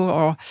 you know,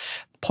 or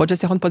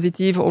progesterone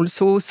positive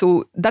also.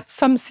 So that's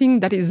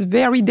something that is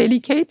very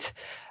delicate.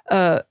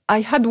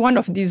 I had one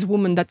of these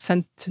women that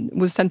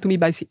was sent to me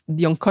by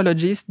the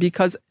oncologist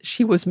because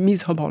she was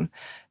miserable.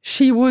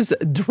 She was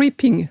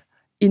dripping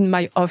in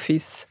my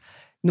office.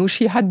 You know,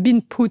 she had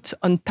been put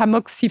on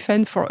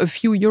tamoxifen for a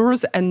few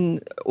years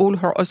and all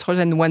her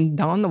estrogen went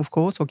down, of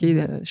course.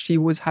 Okay, she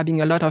was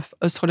having a lot of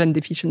estrogen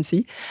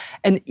deficiency.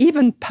 And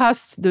even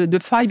past the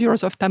 5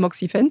 years of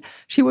tamoxifen,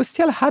 she was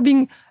still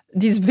having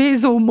these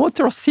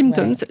vasomotor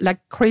symptoms like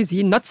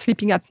crazy, not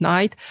sleeping at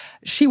night.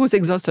 She was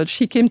exhausted.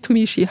 She came to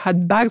me. She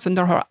had bags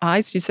under her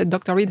eyes. She said,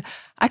 Dr. Read,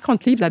 I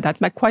can't live like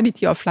that. My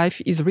quality of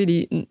life is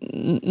really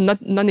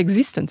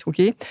non-existent,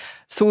 okay?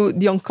 So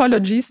the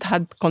oncologist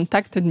had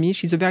contacted me.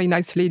 She's a very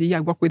nice lady.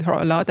 I work with her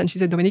a lot. And she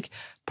said, Dominique,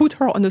 put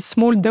her on a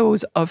small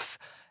dose of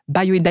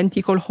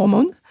bioidentical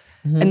hormone.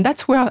 Mm-hmm. And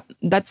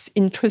that's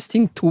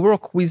interesting to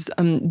work with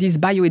these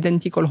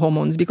bioidentical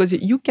hormones because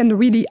you can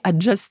really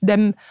adjust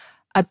them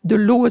at the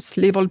lowest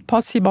level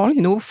possible,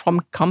 you know,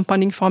 from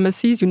compounding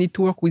pharmacies. You need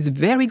to work with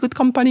very good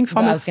compounding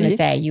pharmacies. I was going to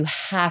say, you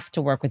have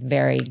to work with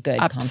very good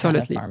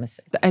compounding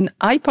pharmacies. And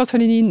I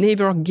personally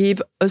never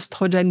give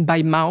estrogen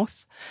by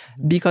mouth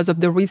because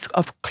of the risk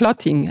of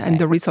clotting and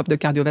the risk of the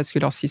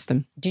cardiovascular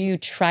system. Do you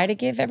try to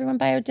give everyone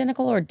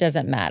bioidentical or does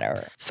it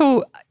matter?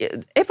 So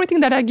everything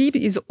that I give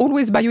is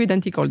always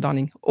bioidentical,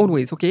 darling.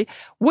 Always, okay?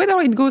 Whether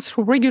it goes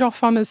through regular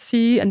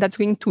pharmacy, and that's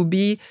going to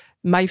be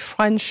my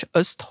French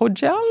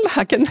Oestrogel.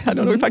 I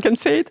don't know if I can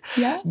say it,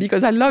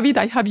 because I love it.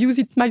 I have used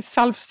it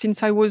myself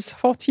since I was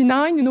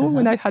 49, you know,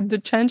 when I had the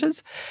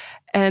changes.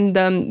 And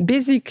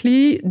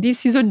basically,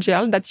 this is a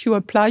gel that you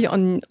apply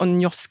on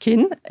your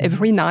skin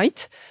every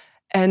night.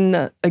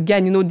 And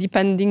again, you know,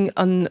 depending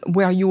on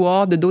where you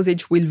are, the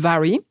dosage will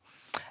vary.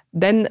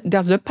 Then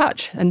there's the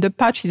patch, and the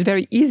patch is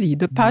very easy.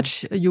 The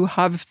patch, you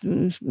have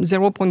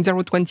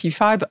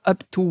 0.025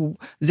 up to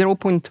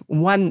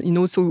 0.1, you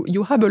know, so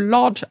you have a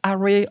large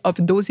array of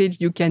dosage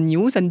you can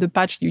use, and the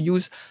patch you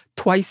use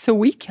twice a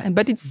week,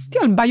 but it's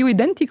still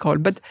bioidentical.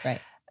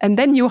 And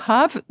then you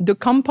have the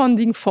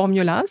compounding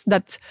formulas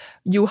that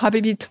you have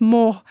a bit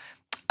more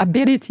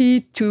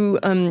ability to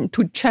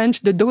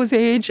change the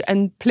dosage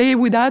and play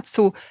with that.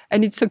 So,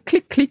 and it's a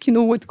click, you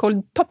know, what's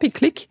called topic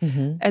click.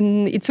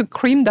 And it's a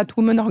cream that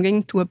women are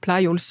going to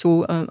apply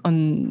also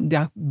on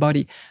their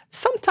body.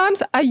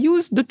 Sometimes I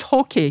use the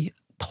troche.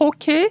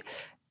 troche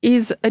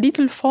is a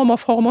little form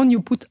of hormone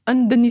you put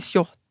underneath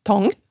your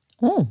tongue.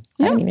 Oh,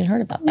 I haven't even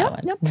heard about that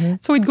one. Yeah. Mm-hmm.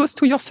 So it goes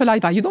to your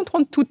saliva. You don't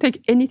want to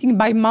take anything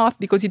by mouth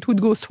because it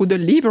would go through the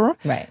liver.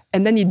 Right.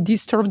 And then it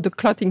disturbs the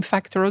clotting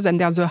factors and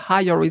there's a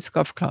higher risk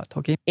of clot,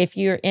 okay? If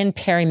you're in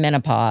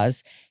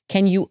perimenopause,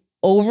 can you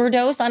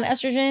overdose on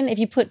estrogen?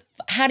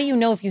 How do you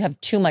know if you have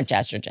too much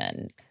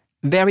estrogen?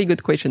 Very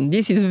good question.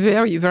 This is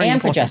very, very and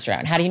important.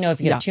 Progesterone. How do you know if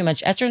you have too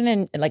much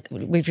estrogen and like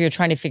if you're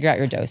trying to figure out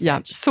your dosage? Yeah.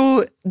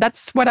 So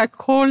that's what I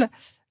call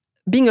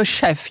being a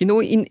chef.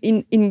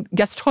 In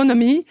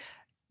gastronomy,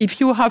 if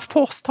you have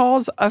 4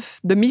 stars of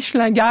the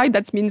Michelin guide,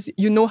 that means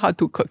you know how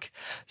to cook.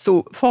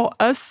 So for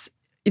us,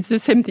 it's the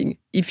same thing.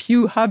 If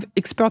you have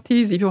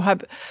expertise, if you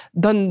have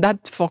done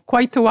that for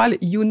quite a while,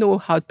 you know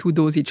how to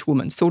dose each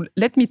woman. So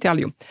let me tell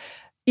you,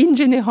 in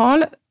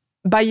general,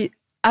 by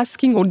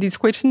asking all these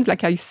questions,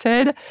 like I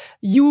said,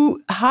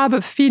 you have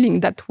a feeling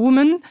that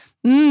woman,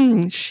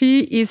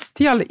 she is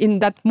still in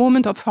that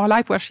moment of her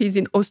life where she is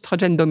in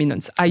estrogen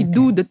dominance. I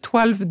do the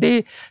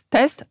 12-day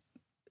test.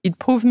 It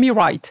proved me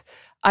right.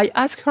 I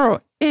asked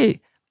her, hey,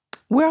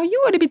 were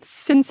you a little bit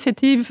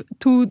sensitive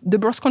to the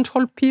birth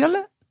control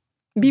pill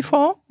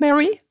before,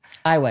 Mary?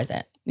 I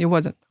wasn't. You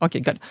wasn't. Okay,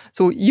 good.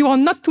 So you are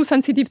not too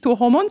sensitive to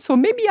hormones. So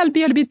maybe I'll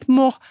be a little bit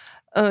more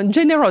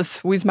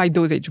generous with my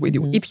dosage with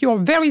you. If you're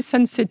very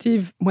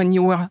sensitive when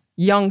you were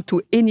young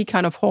to any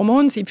kind of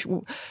hormones,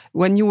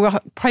 when you were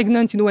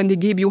pregnant, when they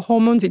gave you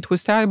hormones, it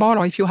was terrible,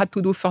 or if you had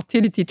to do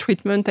fertility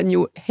treatment and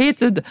you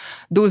hated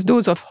those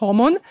doses of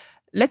hormone,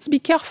 let's be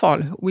careful.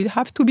 We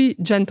have to be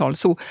gentle.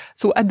 So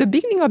at the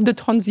beginning of the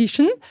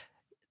transition,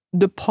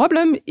 the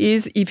problem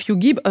is if you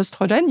give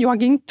estrogen, you are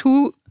going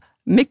to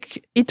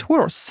make it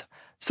worse.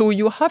 So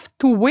you have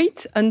to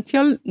wait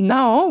until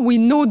now. We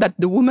know that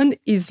the woman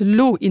is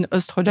low in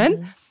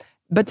estrogen,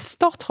 but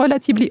start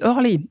relatively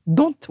early.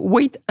 Don't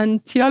wait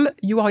until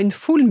you are in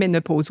full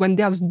menopause when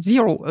there's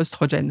 0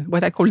 estrogen.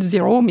 What I call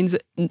 0 means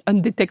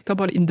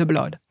undetectable in the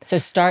blood. So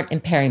start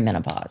in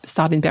perimenopause.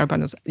 Start in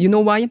perimenopause. You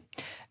know why?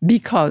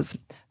 Because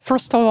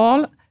first of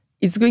all,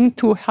 it's going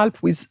to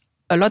help with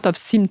a lot of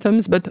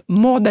symptoms, but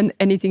more than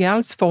anything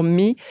else, for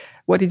me,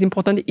 what is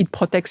important, it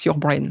protects your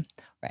brain.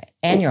 Right.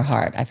 And your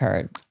heart, I've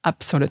heard.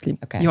 Absolutely.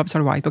 Okay. You're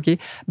absolutely right. Okay.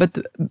 But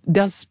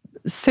there's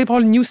several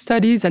new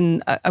studies,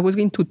 and I was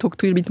going to talk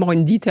to you a bit more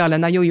in detail,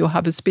 and I know you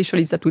have a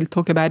specialist that will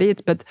talk about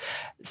it, but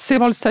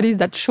several studies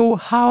that show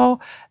how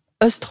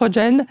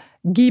estrogen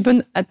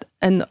given at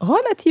a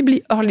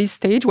relatively early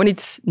stage, when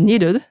it's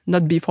needed,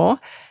 not before,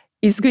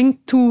 is going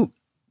to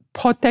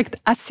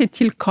protect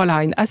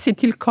acetylcholine.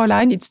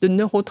 Acetylcholine, it's the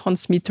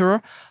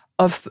neurotransmitter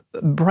of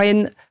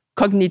brain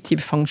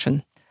cognitive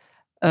function.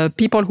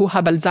 People who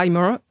have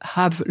Alzheimer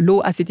have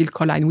low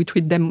acetylcholine. We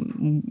treat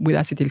them with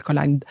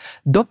acetylcholine.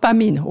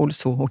 Dopamine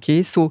also,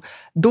 okay? So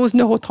those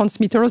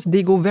neurotransmitters,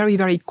 they go very,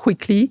 very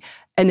quickly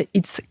and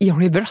it's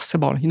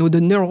irreversible.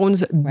 The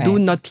neurons do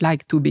not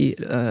like to be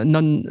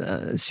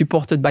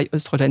supported by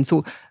estrogen.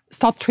 So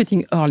start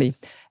treating early.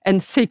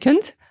 And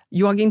second,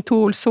 you are going to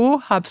also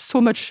have so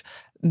much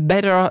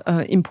better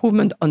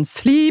improvement on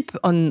sleep,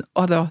 on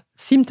other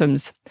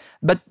symptoms.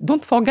 But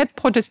don't forget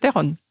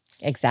progesterone.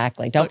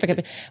 Exactly. Don't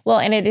forget. Well,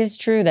 and it is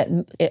true that,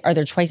 are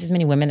there twice as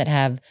many women that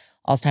have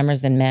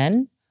Alzheimer's than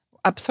men?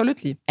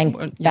 Absolutely.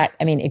 And that,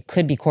 it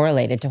could be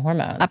correlated to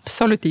hormones.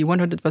 Absolutely,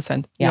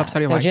 100%. You're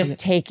absolutely right. So just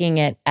taking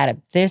it at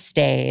this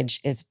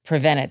stage is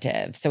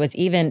preventative. So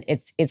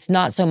it's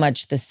not so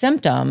much the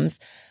symptoms,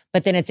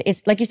 but then it's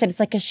like you said, it's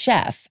like a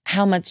chef.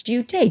 How much do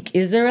you take?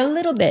 Is there a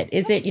little bit?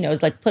 Is it,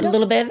 it's like put a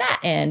little bit of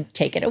that in,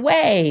 take it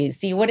away,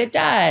 see what it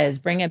does,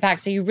 bring it back.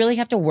 So you really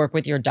have to work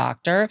with your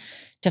doctor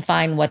to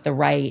find what the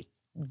right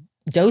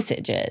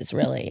dosage is,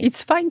 really.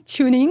 It's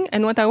fine-tuning.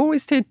 And what I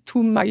always say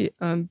to my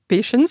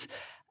patients,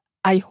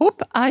 I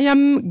hope I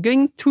am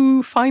going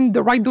to find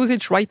the right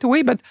dosage right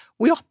away, but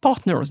we are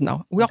partners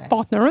now. We are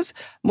partners.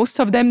 Most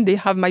of them, they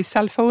have my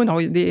cell phone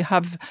or they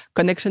have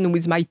connection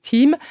with my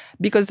team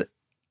because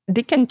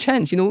they can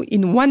change.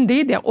 In one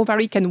day, their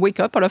ovary can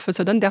wake up all of a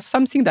sudden. There's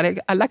something that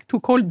I like to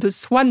call the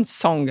swan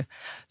song.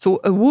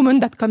 So a woman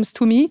that comes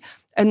to me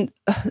and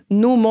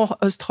no more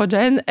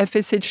estrogen,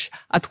 FSH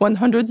at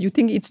 100, you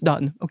think it's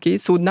done. Okay,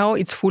 so now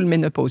it's full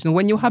menopause. Now,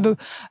 when you have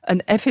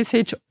an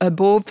FSH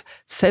above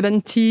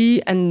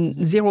 70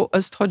 and 0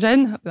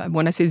 estrogen,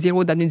 when I say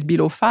 0, that means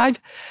below 5,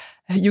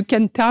 you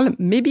can tell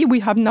maybe we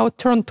have now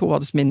turned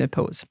towards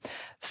menopause.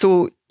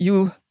 So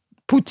you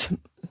put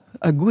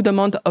a good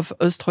amount of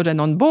estrogen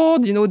on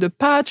board, the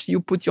patch, you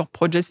put your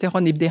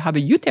progesterone if they have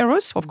a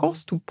uterus, of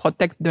course, to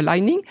protect the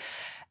lining.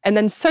 And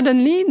then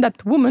suddenly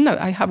that woman,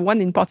 I have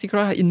one in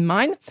particular in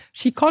mind,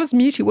 she calls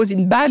me, she was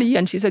in Bali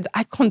and she said,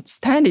 I can't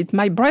stand it.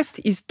 My breast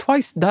is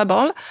twice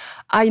double.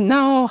 I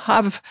now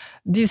have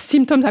these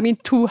symptoms,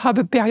 to have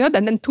a period.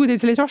 And then 2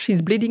 days later,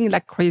 she's bleeding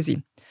like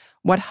crazy.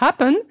 What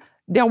happened?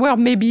 There were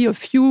maybe a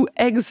few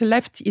eggs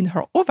left in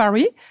her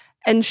ovary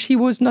and she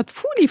was not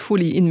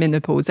fully in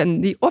menopause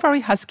and the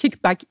ovary has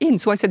kicked back in.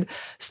 So I said,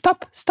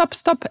 stop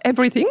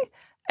everything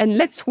and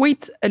let's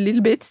wait a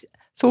little bit.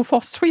 So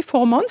for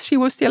 3-4 months, she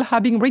was still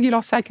having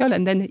regular cycle,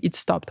 and then it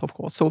stopped, of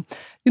course. So,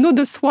 you know,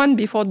 the swan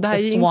before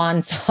dying. The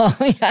swan song.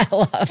 I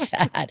love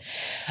that.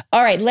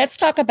 All right, let's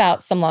talk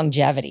about some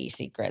longevity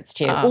secrets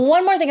too.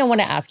 One more thing I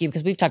want to ask you,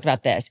 because we've talked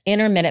about this,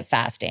 intermittent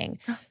fasting.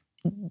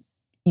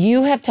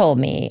 You have told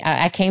me,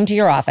 I came to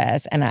your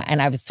office and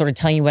I was sort of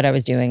telling you what I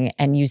was doing,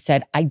 and you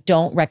said, I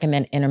don't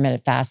recommend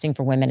intermittent fasting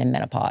for women in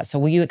menopause. So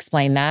will you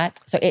explain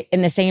that? So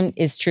and the same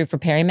is true for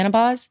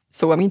perimenopause?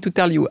 So I mean to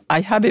tell you,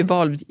 I have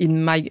evolved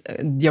in my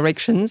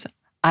directions.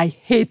 I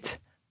hate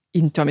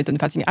intermittent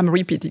fasting. I'm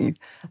repeating.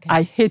 Okay.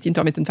 I hate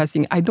intermittent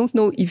fasting. I don't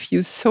know if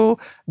you saw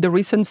the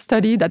recent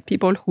study that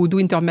people who do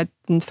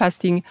intermittent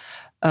fasting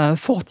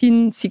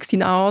 14,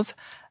 16 hours,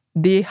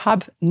 they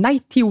have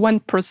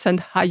 91%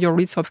 higher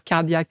risk of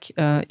cardiac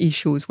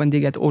issues when they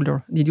get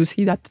older. Did you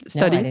see that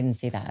study? No, I didn't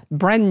see that.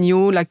 Brand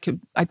new, like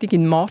I think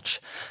in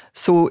March.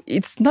 So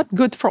it's not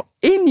good for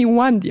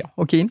anyone, dear,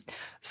 okay?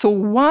 So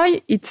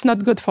why it's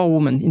not good for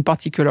women in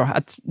particular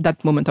at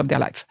that moment of their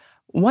life?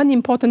 One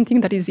important thing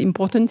that is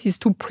important is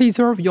to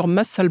preserve your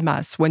muscle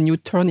mass when you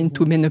turn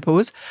into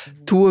menopause,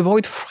 to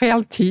avoid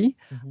frailty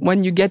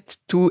when you get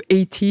to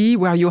 80,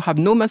 where you have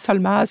no muscle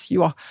mass,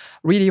 you are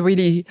really,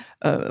 really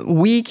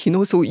weak, you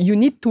know, so you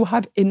need to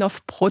have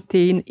enough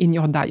protein in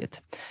your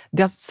diet.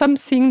 There's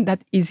something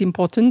that is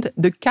important,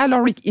 the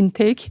caloric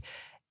intake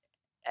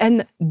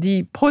and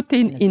the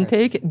protein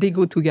intake, they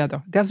go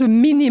together. There's a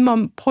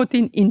minimum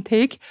protein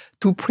intake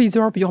to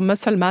preserve your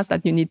muscle mass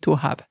that you need to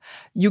have.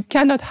 You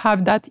cannot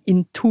have that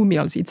in 2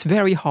 meals. It's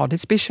very hard,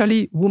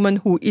 especially women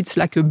who eat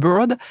like a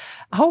bird.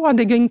 How are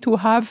they going to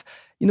have,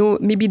 you know,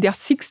 maybe they're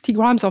 60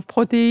 grams of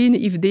protein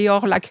if they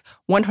are like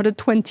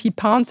 120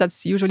 pounds?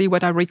 That's usually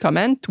what I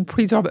recommend to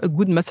preserve a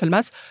good muscle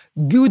mass,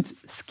 good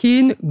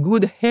skin,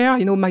 good hair.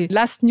 You know, my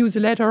last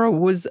newsletter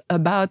was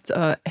about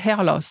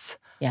hair loss.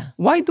 Yeah.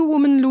 Why do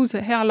women lose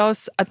hair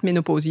loss at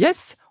menopause?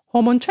 Yes,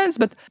 hormone change,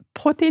 but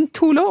protein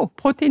too low,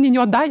 protein in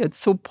your diet.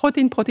 So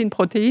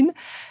protein.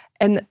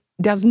 And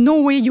there's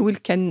no way you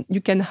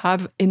can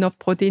have enough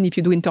protein if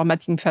you do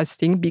intermittent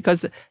fasting,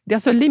 because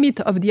there's a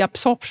limit of the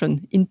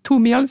absorption. In 2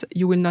 meals,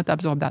 you will not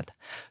absorb that.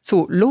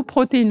 So low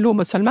protein, low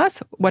muscle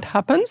mass, what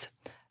happens?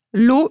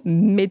 Low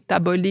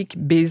metabolic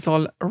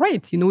basal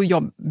rate. You know,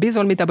 your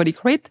basal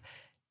metabolic rate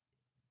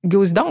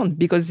goes down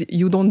because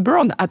you don't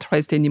burn at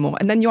rest anymore.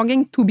 And then you're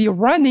going to be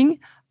running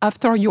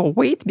after your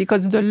weight,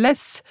 because the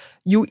less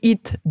you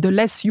eat, the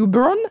less you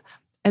burn,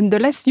 and the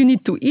less you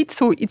need to eat.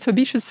 So it's a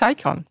vicious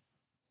cycle.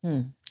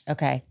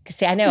 Okay.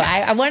 See, I know.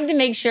 I wanted to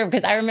make sure,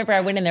 because I remember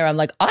I went in there, I'm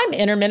like, I'm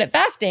intermittent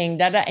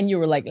fasting. And you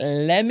were like,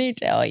 let me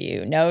tell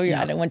you. No,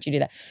 I don't want you to do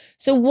that.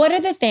 So what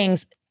are the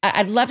things,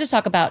 I'd love to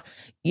talk about,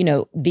 you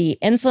know, the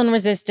insulin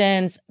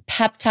resistance,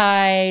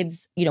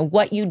 peptides, you know,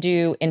 what you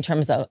do in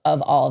terms of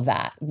all of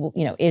that.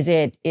 You know, is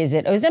it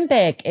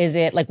Ozempic? Is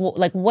it like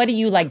what do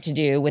you like to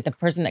do with the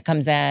person that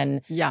comes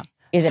in? Yeah.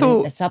 Is it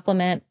a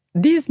supplement?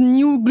 These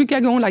new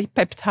glucagon-like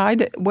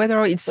peptide,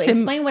 whether it's...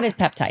 explain what a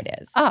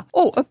peptide is. A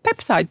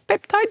peptide.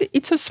 Peptide,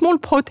 it's a small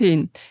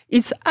protein.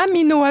 It's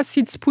amino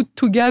acids put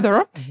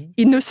together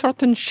in a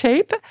certain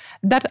shape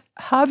that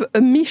have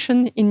a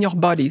mission in your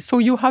body. So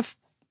you have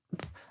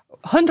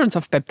hundreds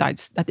of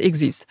peptides that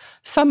exist.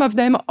 Some of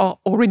them are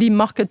already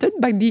marketed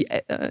by the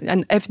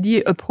and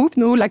FDA approved,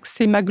 like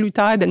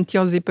semaglutide and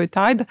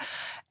tirzepatide,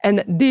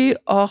 and they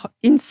are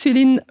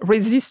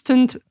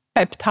insulin-resistant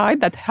peptide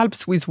that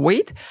helps with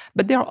weight,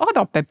 but there are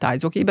other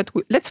peptides, okay? But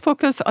let's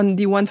focus on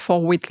the one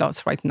for weight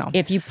loss right now.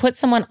 If you put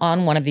someone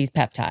on one of these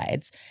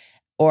peptides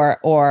or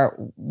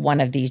one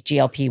of these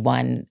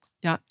GLP-1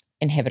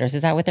 inhibitors,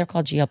 is that what they're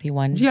called,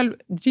 GLP-1?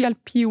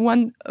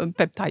 GLP-1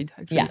 peptide,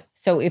 actually. Yeah,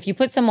 so if you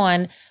put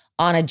someone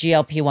on a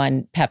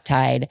GLP-1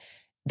 peptide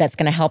that's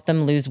going to help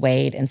them lose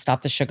weight and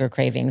stop the sugar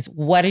cravings,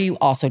 what are you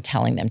also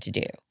telling them to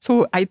do?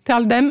 So I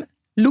tell them,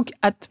 look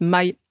at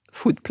my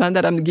food plan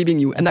that I'm giving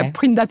you. And I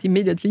print that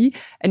immediately.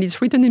 And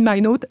it's written in my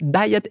note,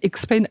 diet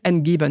explained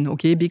and given,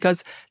 okay?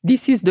 Because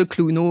this is the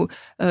clue,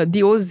 the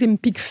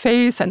Ozempic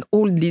face and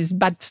all this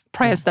bad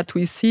press that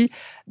we see,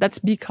 that's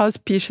because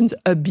patients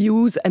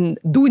abuse and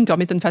do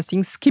intermittent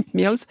fasting, skip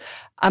meals.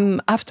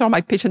 After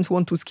my patients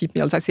want to skip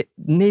meals, I say,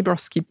 never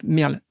skip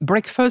meal.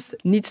 Breakfast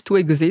needs to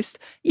exist,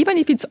 even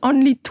if it's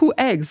only 2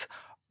 eggs.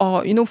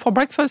 Or, for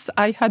breakfast,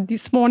 I had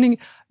this morning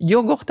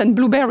yogurt and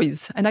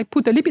blueberries. And I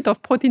put a little bit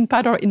of protein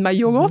powder in my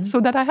yogurt so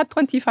that I had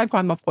 25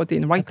 grams of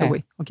protein right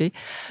away. Okay.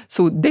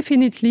 So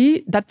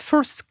definitely that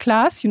first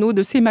class, the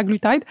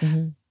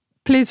semaglutide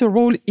plays a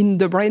role in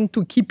the brain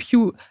to keep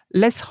you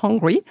less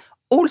hungry.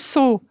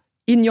 Also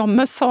in your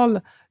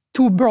muscle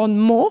to burn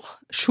more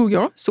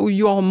sugar, so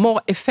you are more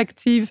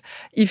effective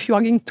if you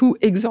are going to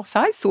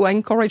exercise. So I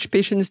encourage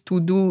patients to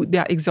do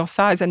their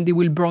exercise and they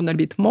will burn a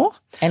bit more.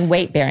 And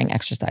weight-bearing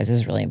exercise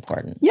is really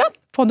important. Yeah,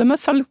 for the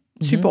muscle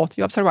support,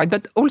 you're absolutely right.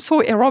 But also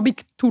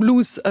aerobic to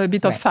lose a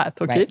bit of fat,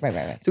 okay?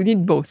 Right. So you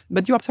need both,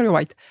 but you're absolutely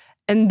right.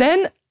 And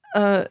then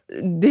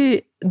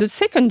the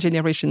second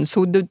generation,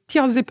 so the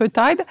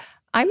tirzepatide,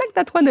 I like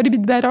that one a little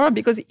bit better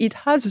because it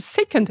has a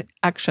second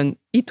action.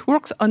 It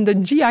works on the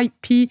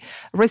GIP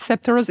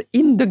receptors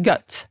in the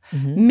gut,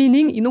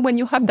 meaning, when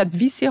you have that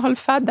visceral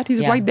fat that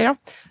is right there,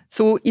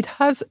 so it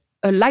has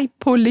a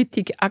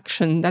lipolytic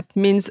action. That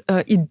means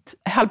it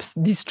helps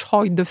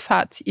destroy the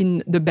fat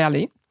in the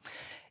belly.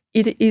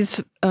 It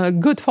is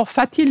good for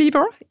fatty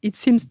liver. It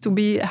seems to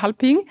be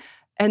helping.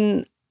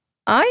 And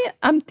I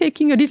am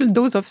taking a little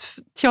dose of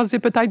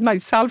tirzepatide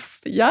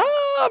myself. Yeah,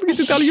 I'm going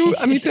to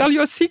tell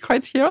you a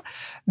secret here,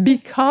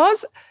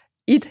 because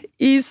it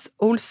is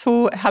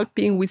also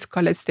helping with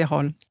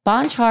cholesterol.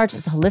 Bon Charge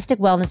is a holistic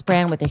wellness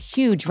brand with a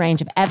huge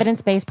range of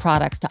evidence-based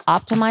products to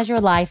optimize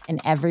your life in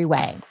every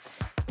way.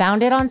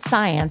 Founded on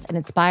science and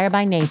inspired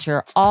by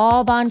nature,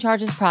 all Bon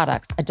Charge's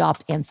products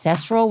adopt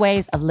ancestral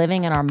ways of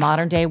living in our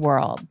modern-day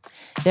world.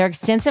 Their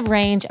extensive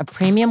range of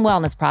premium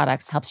wellness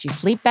products helps you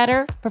sleep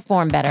better,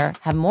 perform better,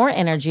 have more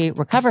energy,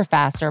 recover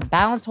faster,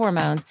 balance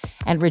hormones,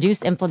 and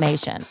reduce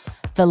inflammation.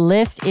 The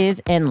list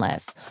is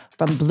endless.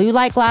 From blue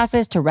light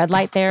glasses to red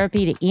light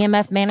therapy to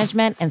EMF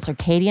management and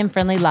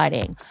circadian-friendly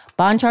lighting,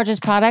 Bon Charge's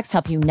products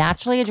help you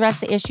naturally address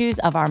the issues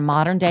of our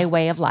modern-day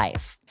way of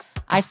life.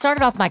 I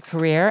started off my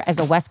career as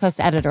a West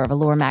Coast editor of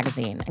Allure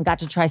magazine and got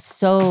to try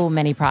so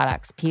many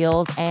products,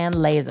 peels, and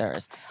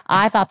lasers.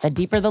 I thought the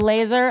deeper the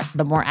laser,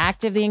 the more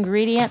active the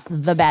ingredient,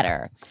 the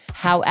better.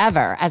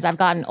 However, as I've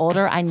gotten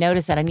older, I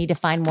noticed that I need to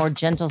find more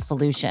gentle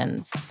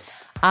solutions.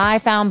 I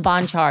found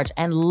Bon Charge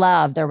and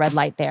love their red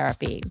light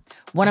therapy.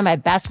 One of my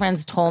best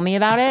friends told me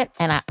about it,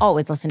 and I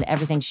always listen to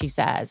everything she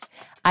says.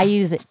 I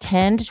use it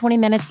 10 to 20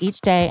 minutes each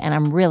day, and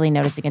I'm really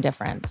noticing a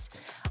difference.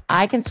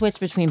 I can switch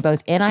between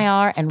both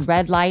NIR and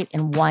red light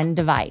in one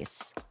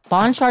device.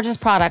 Bon Charge's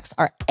products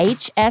are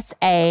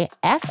HSA,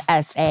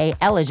 FSA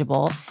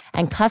eligible,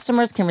 and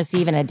customers can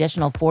receive an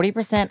additional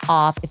 40%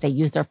 off if they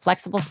use their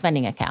flexible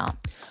spending account.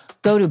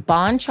 Go to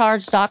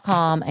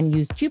boncharge.com and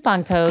use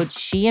coupon code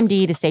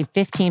SHEMD to save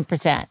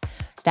 15%.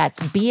 That's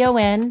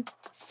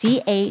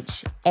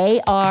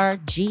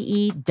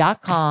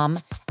BONCHARGE.com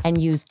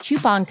and use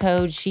coupon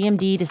code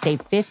SHEMD to save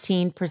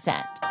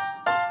 15%.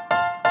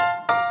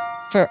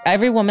 For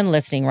every woman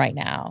listening right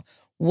now,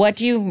 what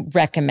do you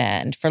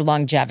recommend for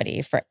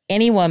longevity for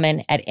any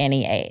woman at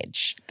any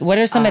age? What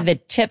are some of the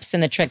tips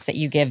and the tricks that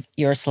you give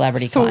your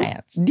celebrity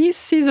clients?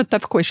 This is a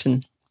tough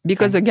question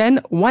because, again,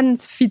 one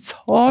fits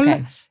all.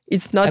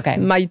 It's not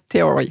my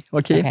theory,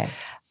 okay?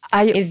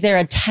 Is there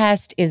a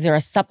test? Is there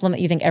a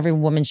supplement you think every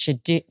woman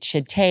should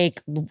take?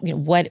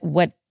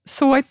 What?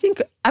 So I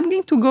think I'm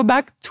going to go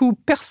back to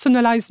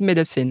personalized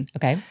medicine.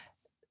 Okay.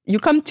 You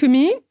come to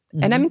me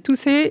and I'm going to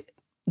say,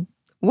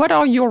 what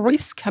are your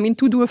risks?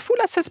 To do a full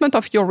assessment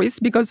of your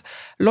risk, because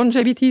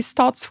longevity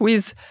starts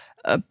with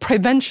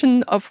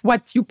prevention of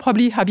what you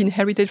probably have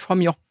inherited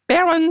from your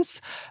parents,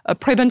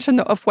 prevention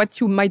of what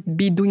you might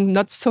be doing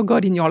not so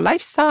good in your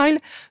lifestyle.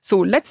 So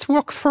let's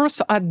work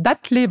first at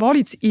that level.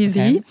 It's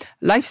easy. Okay.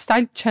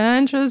 Lifestyle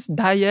changes,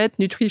 diet,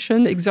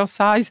 nutrition,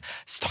 exercise,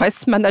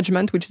 stress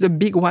management, which is a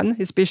big one,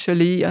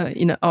 especially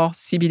in our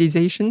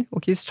civilization.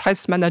 Okay,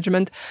 stress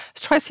management.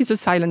 Stress is a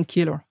silent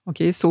killer.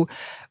 Okay, so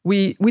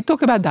we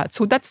talk about that.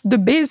 So that's the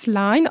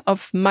baseline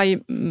of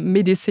my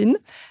medicine.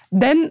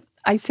 Then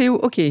I say,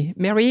 okay,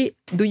 Mary,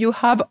 do you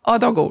have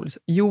other goals?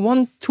 You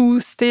want to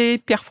stay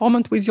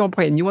performant with your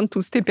brain. You want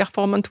to stay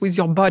performant with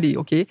your body,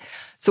 okay?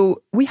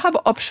 So we have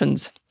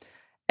options.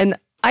 And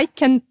I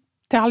can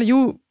tell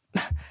you,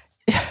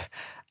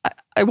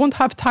 I won't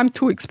have time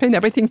to explain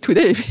everything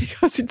today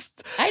because it's...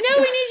 I know,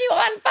 we need you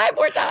on 5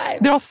 more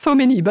times. There are so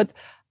many, but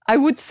I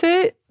would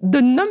say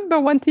the number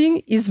one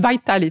thing is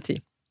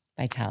vitality.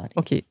 Vitality.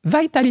 Okay,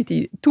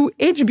 vitality. To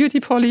age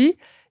beautifully,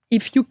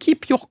 if you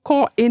keep your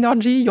core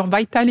energy, your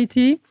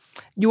vitality,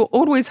 you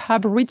always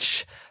have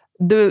reached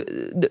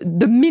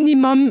the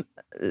minimum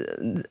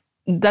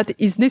that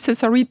is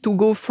necessary to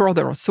go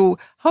further. So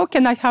how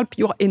can I help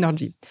your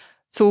energy?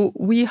 So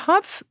we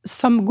have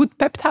some good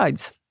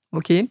peptides,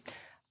 okay?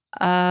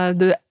 I'm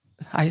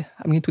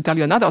going to tell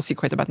you another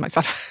secret about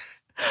myself.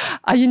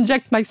 I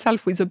inject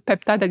myself with a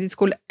peptide that is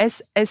called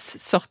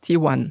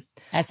SS31.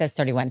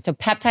 SS31. So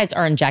peptides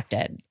are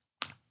injected.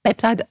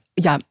 Peptide,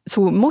 yeah.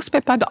 So most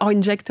peptides are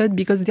injected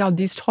because they are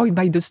destroyed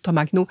by the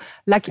stomach.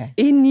 Like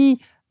any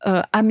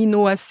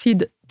amino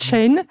acid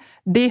chain,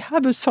 they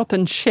have a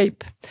certain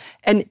shape.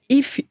 And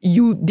if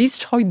you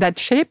destroy that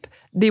shape,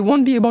 they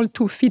won't be able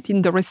to fit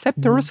in the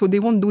receptor, so they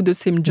won't do the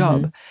same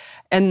job.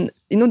 And,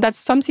 that's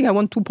something I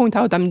want to point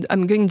out.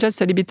 I'm going just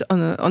a little bit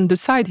on the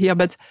side here,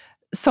 but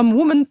some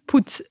women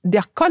put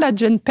their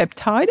collagen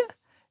peptide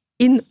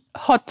in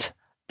hot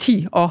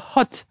tea or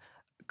hot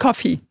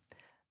coffee.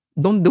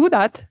 Don't do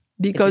that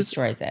because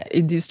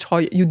it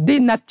destroys it. You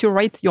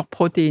denaturate your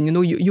protein.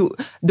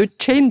 The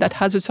chain that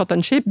has a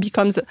certain shape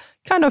becomes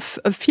kind of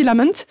a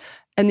filament,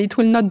 and it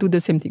will not do the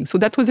same thing. So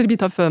that was a little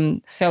bit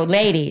of... So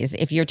ladies,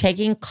 if you're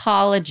taking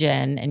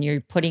collagen and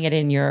you're putting it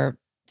in your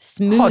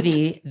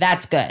smoothie,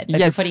 that's good. But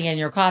if you're putting it in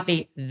your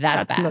coffee,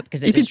 that's bad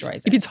because it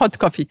destroys it. If it's hot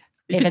coffee.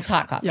 If it's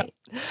hot coffee.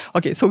 Yeah.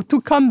 Okay, so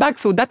to come back,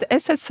 so that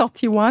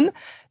SS31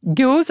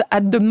 goes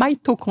at the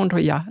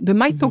mitochondria. The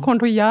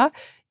mitochondria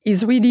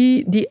is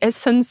really the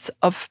essence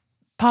of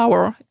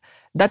power.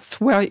 That's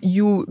where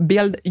you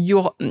build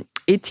your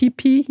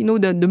ATP,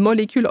 the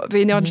molecule of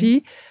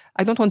energy.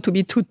 I don't want to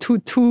be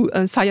too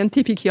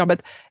scientific here,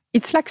 but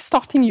it's like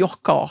starting your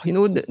car.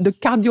 The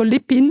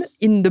cardiolipin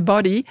in the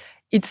body,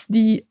 it's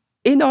the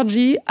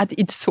energy at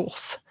its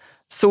source.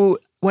 So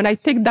when I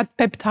take that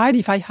peptide,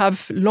 if I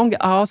have long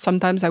hours,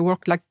 sometimes I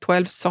work like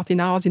 12, 13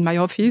 hours in my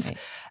office, right.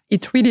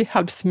 It really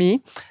helps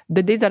me.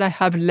 The days that I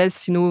have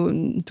less,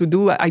 to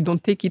do, I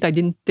don't take it. I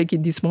didn't take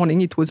it this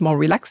morning. It was more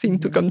relaxing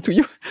to come to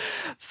you.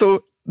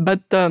 So,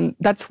 but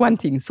that's one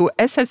thing. So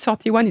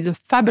SS31 is a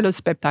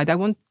fabulous peptide. I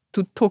want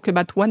to talk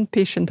about one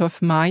patient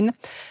of mine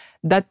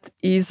that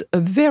is a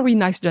very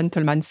nice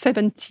gentleman,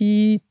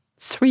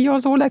 73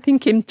 years old, I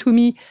think, came to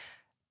me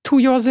 2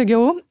 years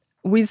ago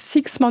with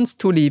 6 months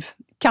to live.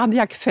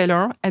 Cardiac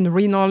failure and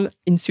renal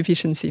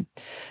insufficiency.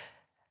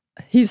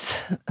 His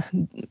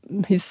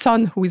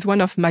son, who is one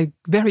of my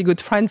very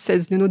good friends,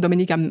 says,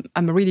 Dominique, I'm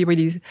really,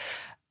 really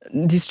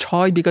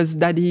destroyed because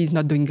daddy is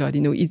not doing good.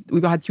 We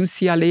were at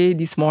UCLA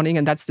this morning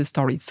and that's the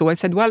story. So I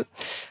said, well,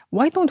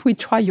 why don't we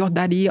try your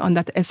daddy on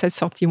that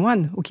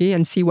SS31, okay,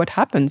 and see what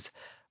happens?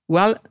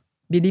 Well,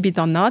 believe it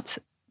or not,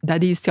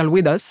 daddy is still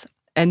with us.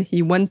 And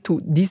he went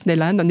to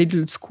Disneyland on a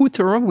little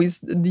scooter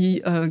with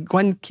the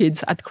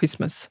grandkids at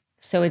Christmas.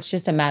 So it's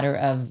just a matter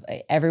of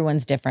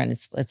everyone's different.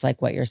 It's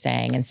like what you're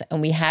saying.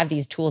 And we have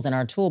these tools in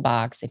our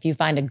toolbox. If you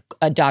find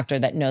a doctor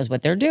that knows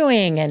what they're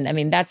doing, and I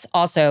mean, that's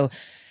also,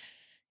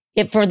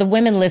 for the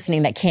women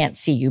listening that can't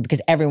see you, because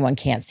everyone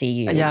can't see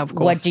you, yeah, of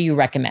course. What do you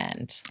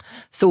recommend?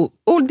 So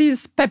all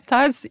these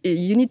peptides,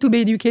 you need to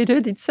be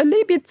educated. It's a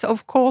little bit,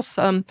 of course,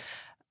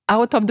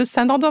 out of the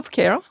standard of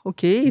care.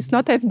 Okay, it's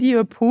not FDA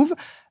approved.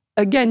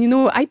 Again,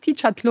 I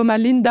teach at Loma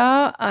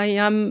Linda. I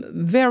am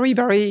very,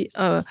 very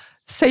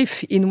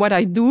safe in what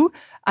I do.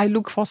 I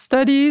look for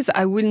studies.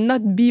 I will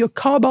not be a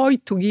cowboy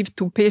to give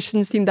to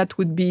patients things that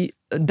would be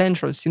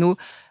dangerous.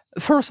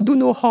 First, do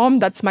no harm.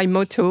 That's my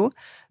motto.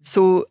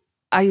 So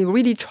I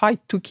really try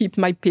to keep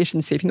my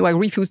patients safe. I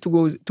refuse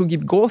to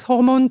give growth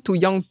hormone to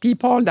young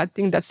people. I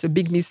think that's a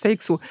big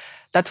mistake. So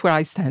that's where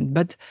I stand.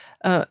 But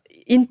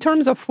in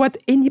terms of what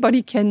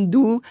anybody can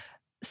do,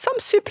 some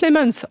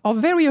supplements are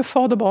very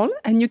affordable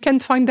and you can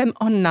find them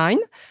online.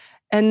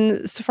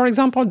 And so, for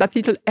example, that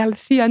little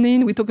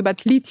L-theanine, we talk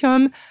about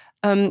lithium.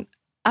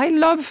 I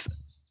love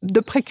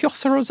the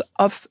precursors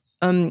of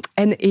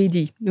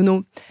NAD,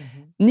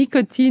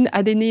 nicotine,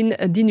 adenine,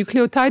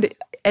 dinucleotide,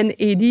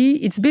 NAD.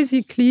 It's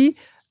basically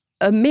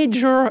a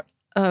major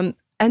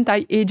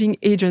anti-aging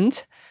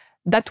agent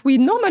that we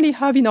normally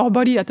have in our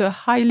body at a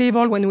high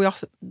level when we are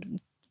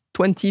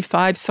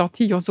 25,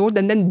 30 years old,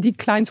 and then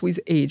declines with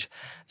age.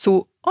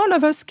 So all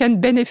of us can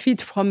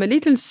benefit from a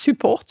little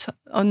support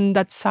on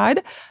that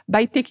side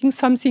by taking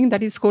something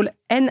that is called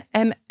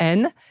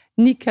NMN,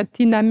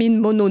 nicotinamine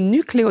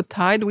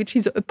mononucleotide, which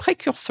is a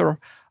precursor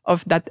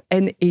of that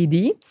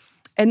NAD.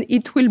 And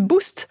it will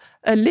boost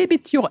a little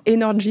bit your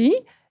energy.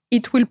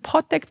 It will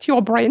protect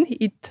your brain.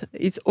 It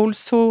is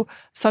also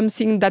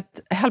something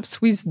that helps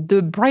with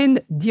the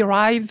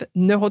brain-derived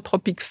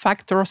neurotropic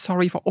factor.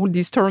 Sorry for all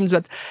these terms,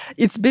 but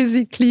it's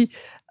basically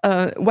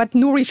what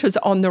nourishes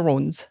our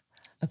neurons.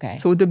 Okay.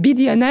 So the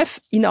BDNF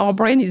in our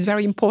brain is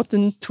very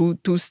important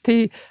to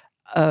stay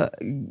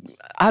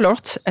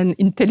alert and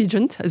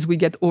intelligent as we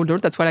get older.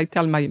 That's what I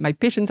tell my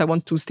patients. I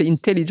want to stay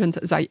intelligent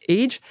as I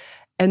age.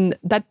 And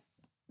that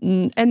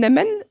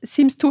NMN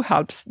seems to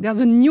help. There's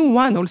a new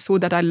one also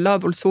that I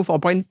love also for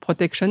brain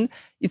protection.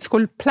 It's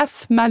called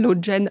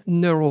Plasmalogen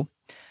Neuro.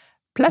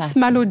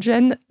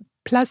 Plasmalogen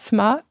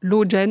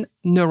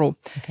Neuro.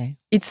 Okay.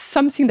 It's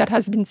something that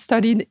has been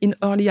studied in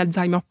early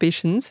Alzheimer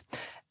patients.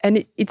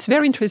 And it's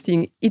very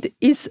interesting. It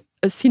is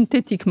a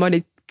synthetic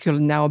molecule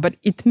now, but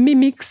it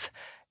mimics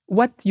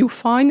what you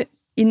find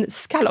in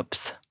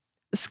scallops.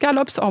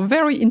 Scallops are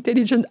very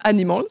intelligent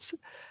animals.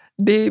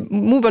 They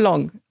move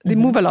along. They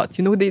move a lot.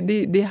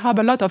 They have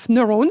a lot of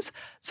neurons,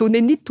 so they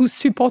need to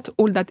support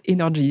all that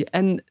energy.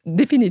 And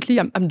definitely,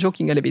 I'm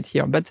joking a little bit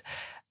here, but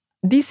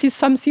this is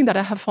something that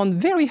I have found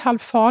very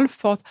helpful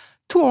for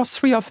 2 or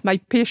 3 of my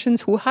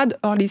patients who had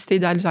early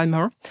stage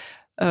Alzheimer.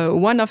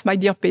 One of my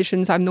dear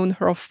patients, I've known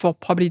her for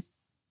probably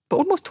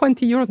almost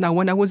 20 years now.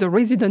 When I was a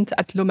resident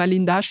at Loma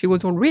Linda, she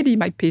was already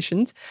my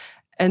patient.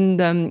 And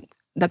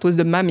that was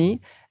the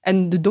mommy.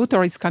 And the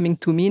daughter is coming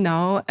to me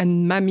now,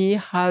 and mommy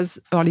has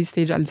early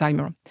stage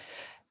Alzheimer.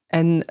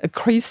 And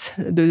Chris,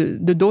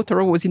 the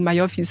daughter, was in my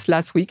office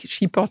last week.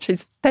 She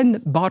purchased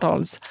 10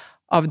 bottles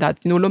of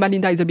that. Loma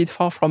Linda is a bit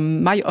far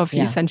from my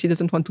office, and she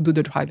doesn't want to do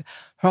the drive.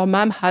 Her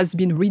mom has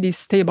been really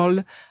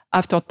stable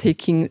after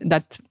taking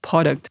that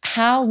product.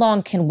 How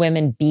long can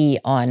women be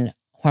on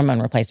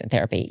hormone replacement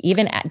therapy?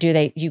 Even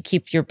you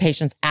keep your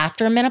patients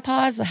after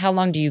menopause? How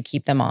long do you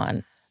keep them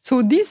on?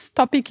 So this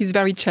topic is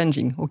very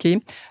changing, okay?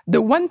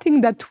 The one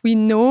thing that we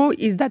know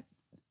is that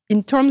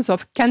in terms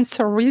of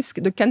cancer risk,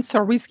 the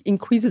cancer risk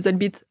increases a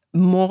bit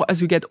more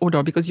as you get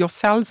older because your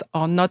cells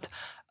are not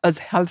as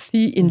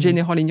healthy in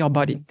general in your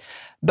body.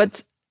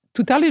 But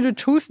to tell you the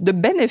truth, the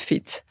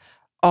benefit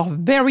are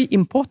very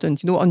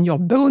important, on your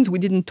bones. We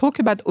didn't talk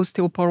about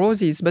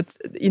osteoporosis, but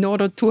in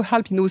order to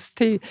help,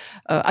 stay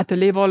at a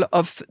level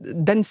of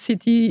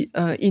density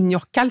in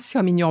your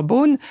calcium in your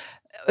bone,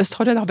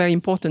 estrogen are very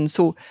important.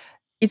 So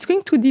it's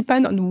going to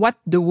depend on what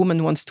the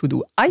woman wants to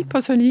do. I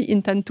personally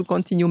intend to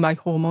continue my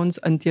hormones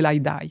until I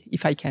die,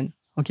 if I can.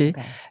 Okay?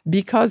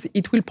 Because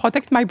it will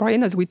protect my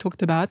brain, as we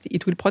talked about.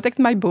 It will protect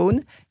my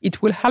bone.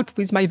 It will help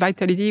with my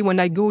vitality. When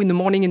I go in the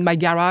morning in my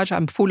garage,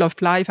 I'm full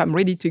of life. I'm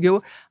ready to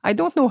go. I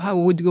don't know how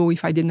it would go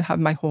if I didn't have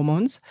my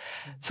hormones.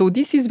 So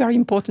this is very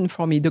important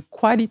for me. The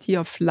quality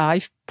of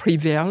life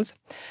prevails.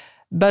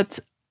 But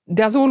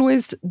there's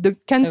always the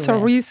cancer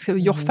risk,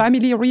 your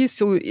family risk.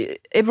 So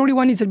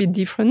everyone is a bit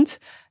different.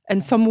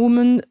 And some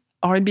women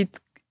are a bit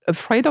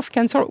afraid of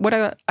cancer. What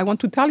I want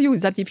to tell you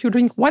is that if you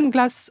drink 1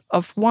 glass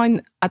of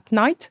wine at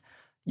night,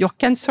 your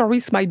cancer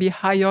risk might be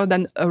higher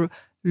than a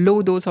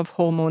low dose of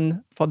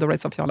hormone for the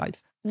rest of your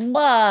life.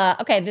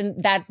 Okay, then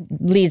that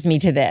leads me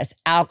to this.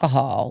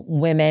 Alcohol,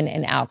 women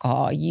and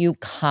alcohol. You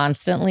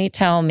constantly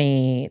tell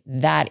me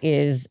that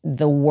is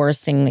the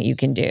worst thing that you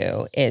can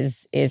do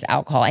is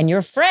alcohol. And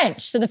you're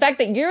French, so the fact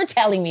that you're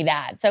telling me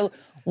that. So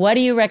what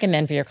do you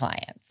recommend for your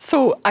clients?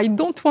 So I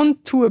don't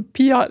want to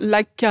appear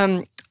like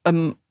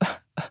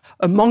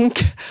a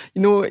monk,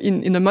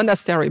 in a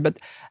monastery. But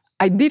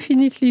I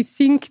definitely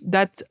think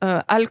that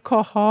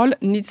alcohol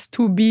needs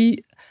to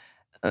be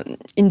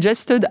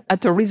ingested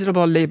at a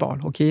reasonable level,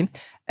 okay?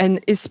 And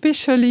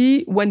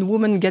especially when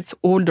women gets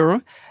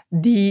older,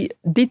 the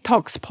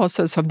detox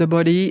process of the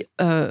body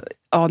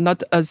are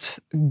not as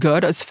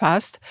good, as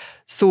fast.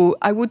 So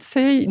I would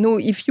say,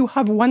 if you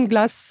have 1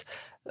 glass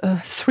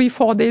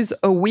 3-4 days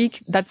a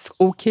week, that's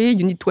okay.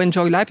 You need to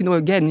enjoy life.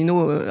 Again,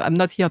 I'm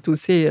not here to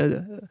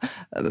say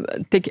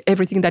take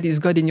everything that is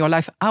good in your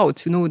life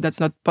out.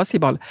 That's not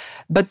possible.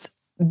 But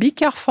be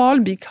careful,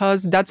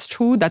 because that's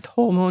true that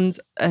hormones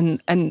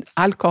and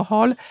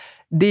alcohol,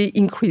 they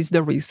increase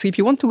the risk. So if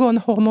you want to go on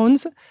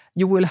hormones,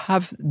 you will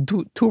have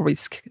two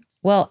risks.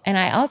 Well, and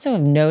I also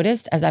have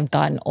noticed as I've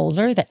gotten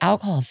older that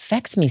alcohol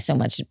affects me so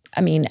much.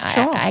 I mean,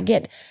 sure. I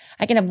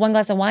can have 1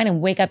 glass of wine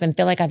and wake up and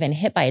feel like I've been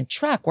hit by a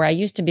truck, where I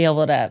used to be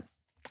able to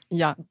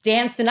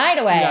dance the night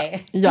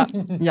away. Yeah.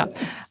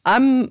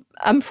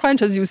 I'm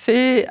French, as you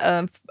say.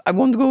 I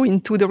won't go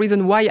into the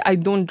reason why I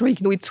don't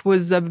drink. It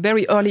was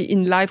very early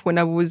in life, when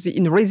I was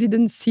in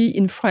residency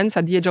in France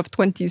at the age of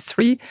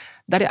 23,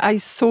 that I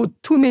saw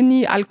too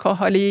many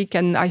alcoholic,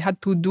 and I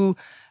had to do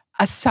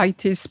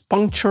ascites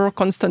puncture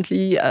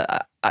constantly.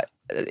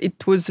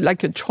 It was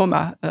like a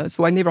trauma,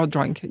 so I never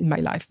drank in my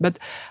life. But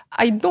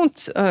I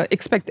don't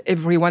expect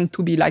everyone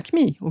to be like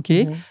me,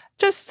 okay? Mm-hmm.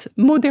 Just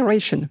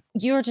moderation.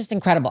 You're just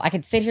incredible. I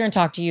could sit here and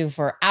talk to you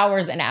for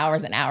hours and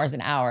hours and hours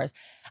and hours.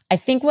 I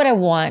think what I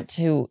want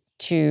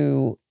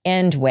to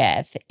end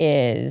with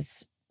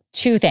is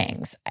 2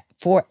 things.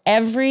 For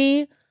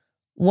every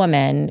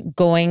woman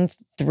going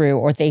through,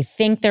 or they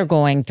think they're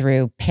going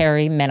through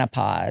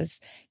perimenopause,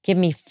 give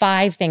me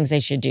 5 things they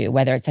should do,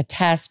 whether it's a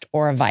test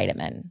or a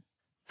vitamin.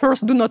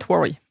 First, do not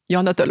worry.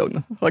 You're not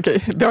alone. Okay,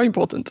 very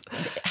important.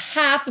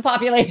 Half the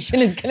population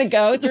is going to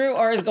go through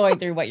or is going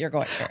through what you're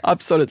going through.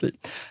 Absolutely.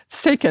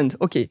 Second,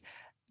 okay,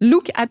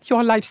 look at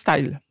your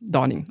lifestyle,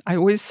 darling. I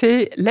always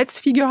say, let's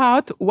figure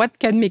out what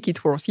can make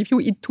it worse. If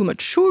you eat too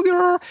much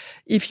sugar,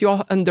 if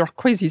you're under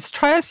crazy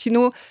stress,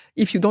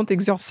 if you don't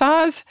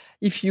exercise,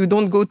 if you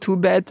don't go to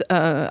bed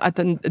at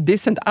a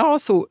decent hour.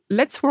 So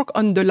let's work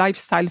on the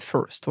lifestyle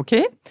first,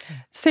 okay?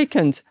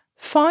 Second,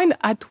 find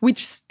at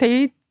which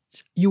stage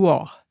you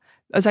are.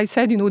 As I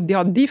said, there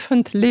are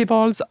different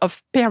levels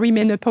of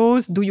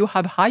perimenopause. Do you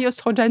have high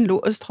estrogen, low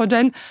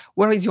estrogen?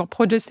 Where is your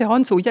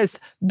progesterone? So yes,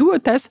 do a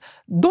test.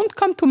 Don't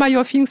come to my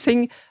office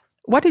saying,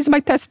 what is my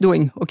test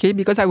doing? Okay,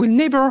 because I will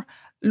never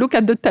look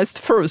at the test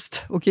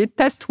first. Okay,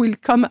 test will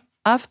come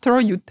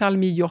after you tell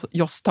me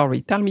your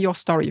story. Tell me your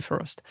story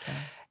first. Okay.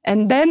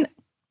 And then,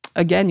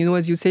 again,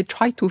 as you say,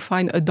 try to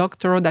find a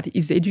doctor that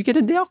is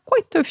educated. There are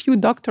quite a few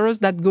doctors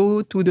that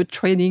go to the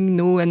training,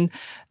 and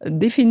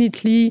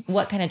definitely...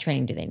 What kind of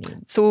training do they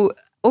need? So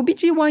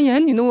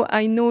OBGYN,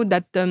 I know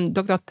that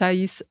Dr.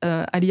 Thais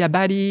Ali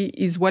Abadi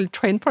is well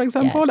trained, for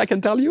example, yes. I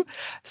can tell you.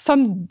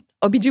 Some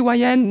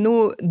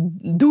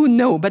OBGYN do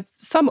know, but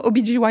some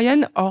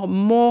OBGYN are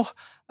more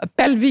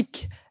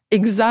pelvic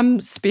exam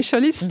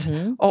specialist,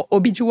 mm-hmm. or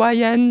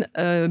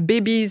OBGYN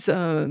babies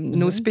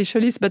mm-hmm.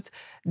 specialist, but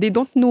they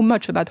don't know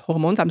much about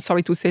hormones. I'm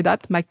sorry to say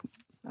that.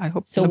 I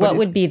hope. So what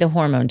would be the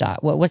hormone doc?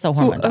 What's a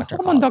hormone doctor called?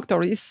 A hormone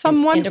doctor is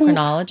someone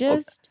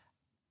endocrinologist?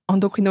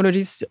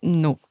 Endocrinologist,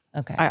 no.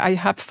 Okay. I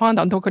have found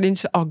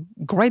endocrinologists are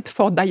great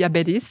for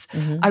diabetes.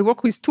 Mm-hmm. I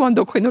work with 2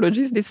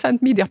 endocrinologists. They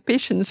send me their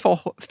patients for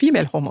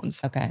female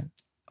hormones.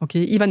 Okay,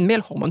 even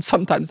male hormones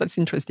sometimes. That's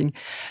interesting.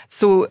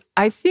 So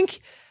I think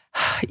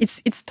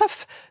it's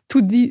tough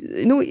to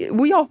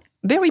we are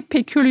very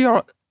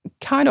peculiar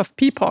kind of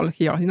people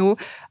here.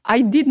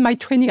 I did my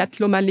training at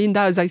Loma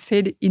Linda, as I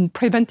said, in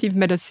preventive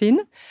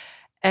medicine.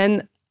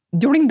 And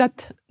during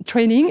that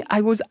training,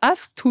 I was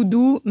asked to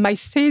do my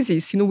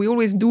thesis. We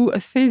always do a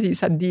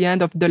thesis at the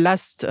end of the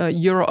last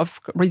year of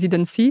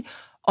residency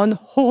on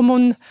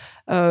hormone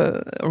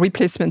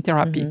replacement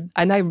therapy. Mm-hmm.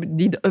 And I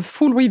did a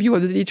full review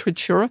of the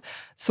literature.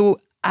 So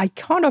I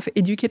kind of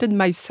educated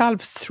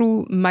myself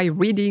through my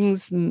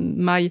readings,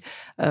 my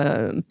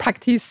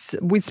practice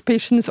with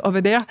patients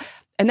over there.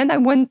 And then I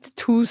went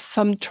to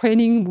some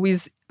training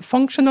with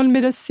functional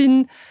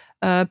medicine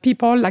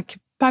people like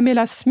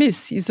Pamela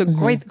Smith is a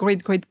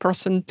great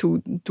person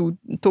to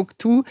talk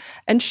to.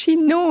 And she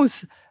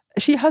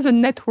has a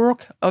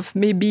network of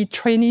maybe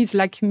trainees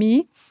like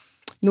me.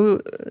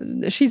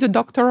 She's a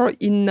doctor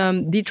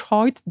in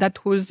Detroit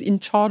that was in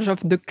charge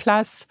of the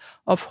class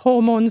of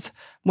hormones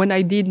when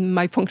I did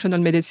my functional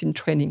medicine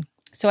training.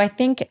 So I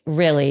think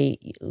really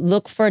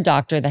look for a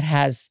doctor that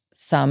has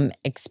some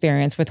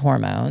experience with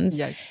hormones.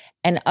 Yes.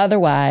 And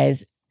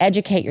otherwise,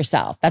 educate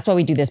yourself. That's why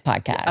we do this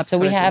podcast.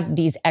 Absolutely. So we have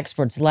these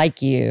experts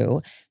like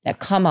you that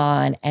come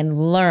on and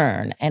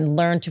learn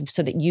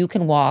so that you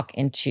can walk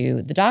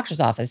into the doctor's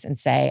office and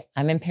say,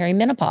 I'm in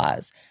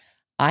perimenopause.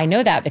 I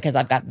know that because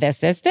I've got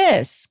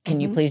this.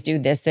 Can you please do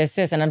this?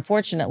 And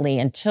unfortunately,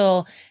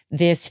 until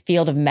this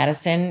field of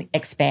medicine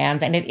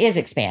expands, and it is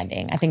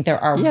expanding, I think there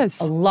are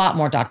a lot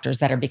more doctors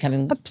that are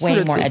becoming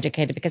way more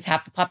educated because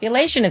half the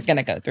population is going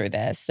to go through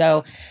this.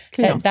 So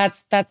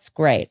that's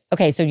great.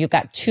 Okay, so you've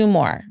got 2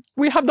 more.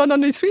 We have done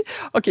only 3.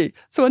 Okay,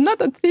 so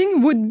another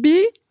thing would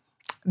be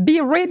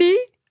ready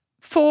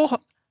for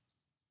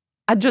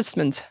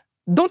adjustment.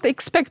 Don't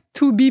expect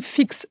to be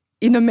fixed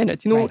in a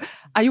minute. Right.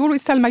 I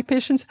always tell my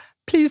patients,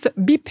 please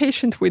be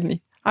patient with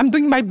me. I'm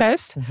doing my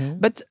best,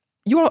 but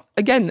you're,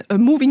 again, a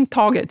moving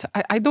target.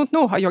 I don't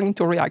know how you're going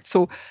to react.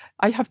 So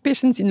I have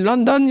patients in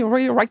London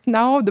right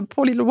now. The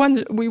poor little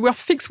one, we were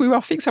fixed,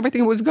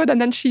 everything was good. And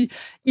then she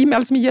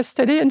emails me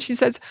yesterday and she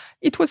says,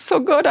 it was so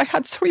good. I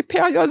had 3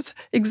 periods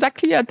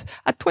exactly at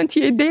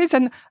 28 days.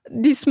 And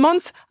this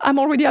month, I'm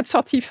already at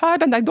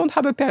 35 and I don't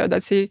have a period. I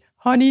say,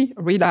 honey,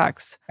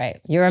 relax. Right.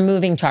 You're a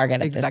moving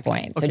target at this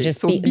point. So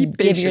just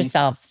give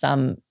yourself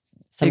some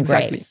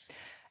grace.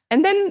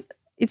 And then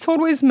it's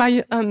always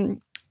my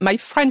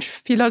French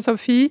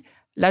philosophy,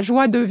 la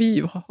joie de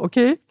vivre,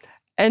 okay?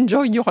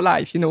 Enjoy your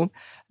life,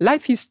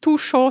 Life is too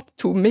short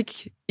to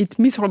make it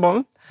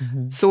miserable.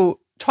 So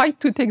try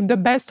to take the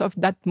best of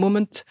that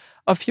moment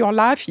of your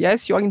life.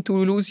 Yes, you're going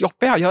to lose your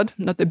period,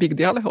 not a big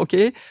deal,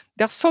 okay?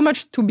 There's so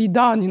much to be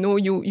done,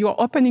 you're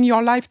opening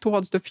your life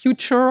towards the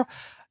future.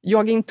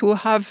 You're going to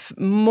have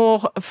more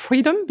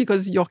freedom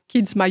because your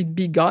kids might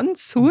be gone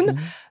soon.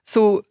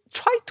 So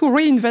try to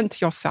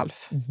reinvent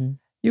yourself.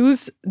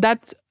 Use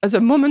that as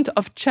a moment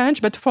of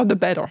change, but for the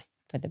better.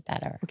 For the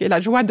better. Okay, la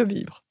joie de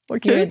vivre.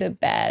 Okay. You're the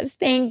best.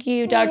 Thank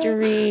you, Dr.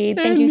 Read.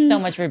 Thank you so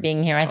much for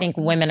being here. I think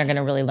women are going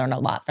to really learn a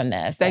lot from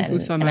this. Thank you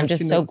so much. And I'm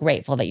just so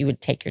grateful that you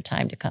would take your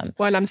time to come.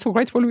 Well, I'm so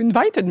grateful you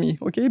invited me,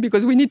 okay?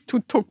 Because we need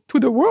to talk to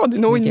the world.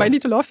 In my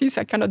little office,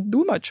 I cannot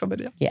do much over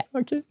there. Yeah.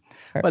 Okay.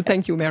 Perfect. Well,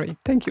 thank you, Mary.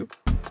 Thank you.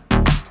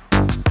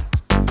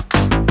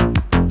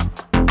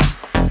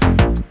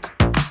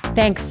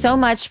 Thanks so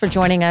much for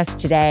joining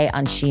us today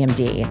on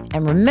SheMD.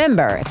 And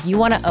remember, if you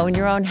want to own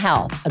your own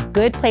health, a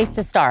good place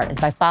to start is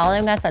by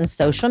following us on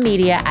social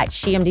media at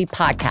SheMD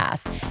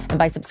Podcast and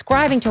by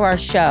subscribing to our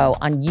show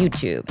on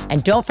YouTube.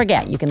 And don't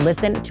forget, you can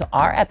listen to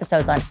our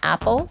episodes on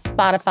Apple,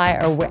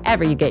 Spotify, or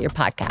wherever you get your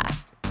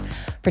podcasts.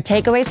 For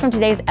takeaways from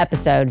today's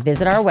episode,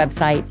 visit our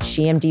website,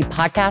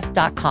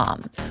 shemdpodcast.com.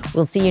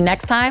 We'll see you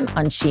next time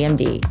on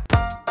SheMD.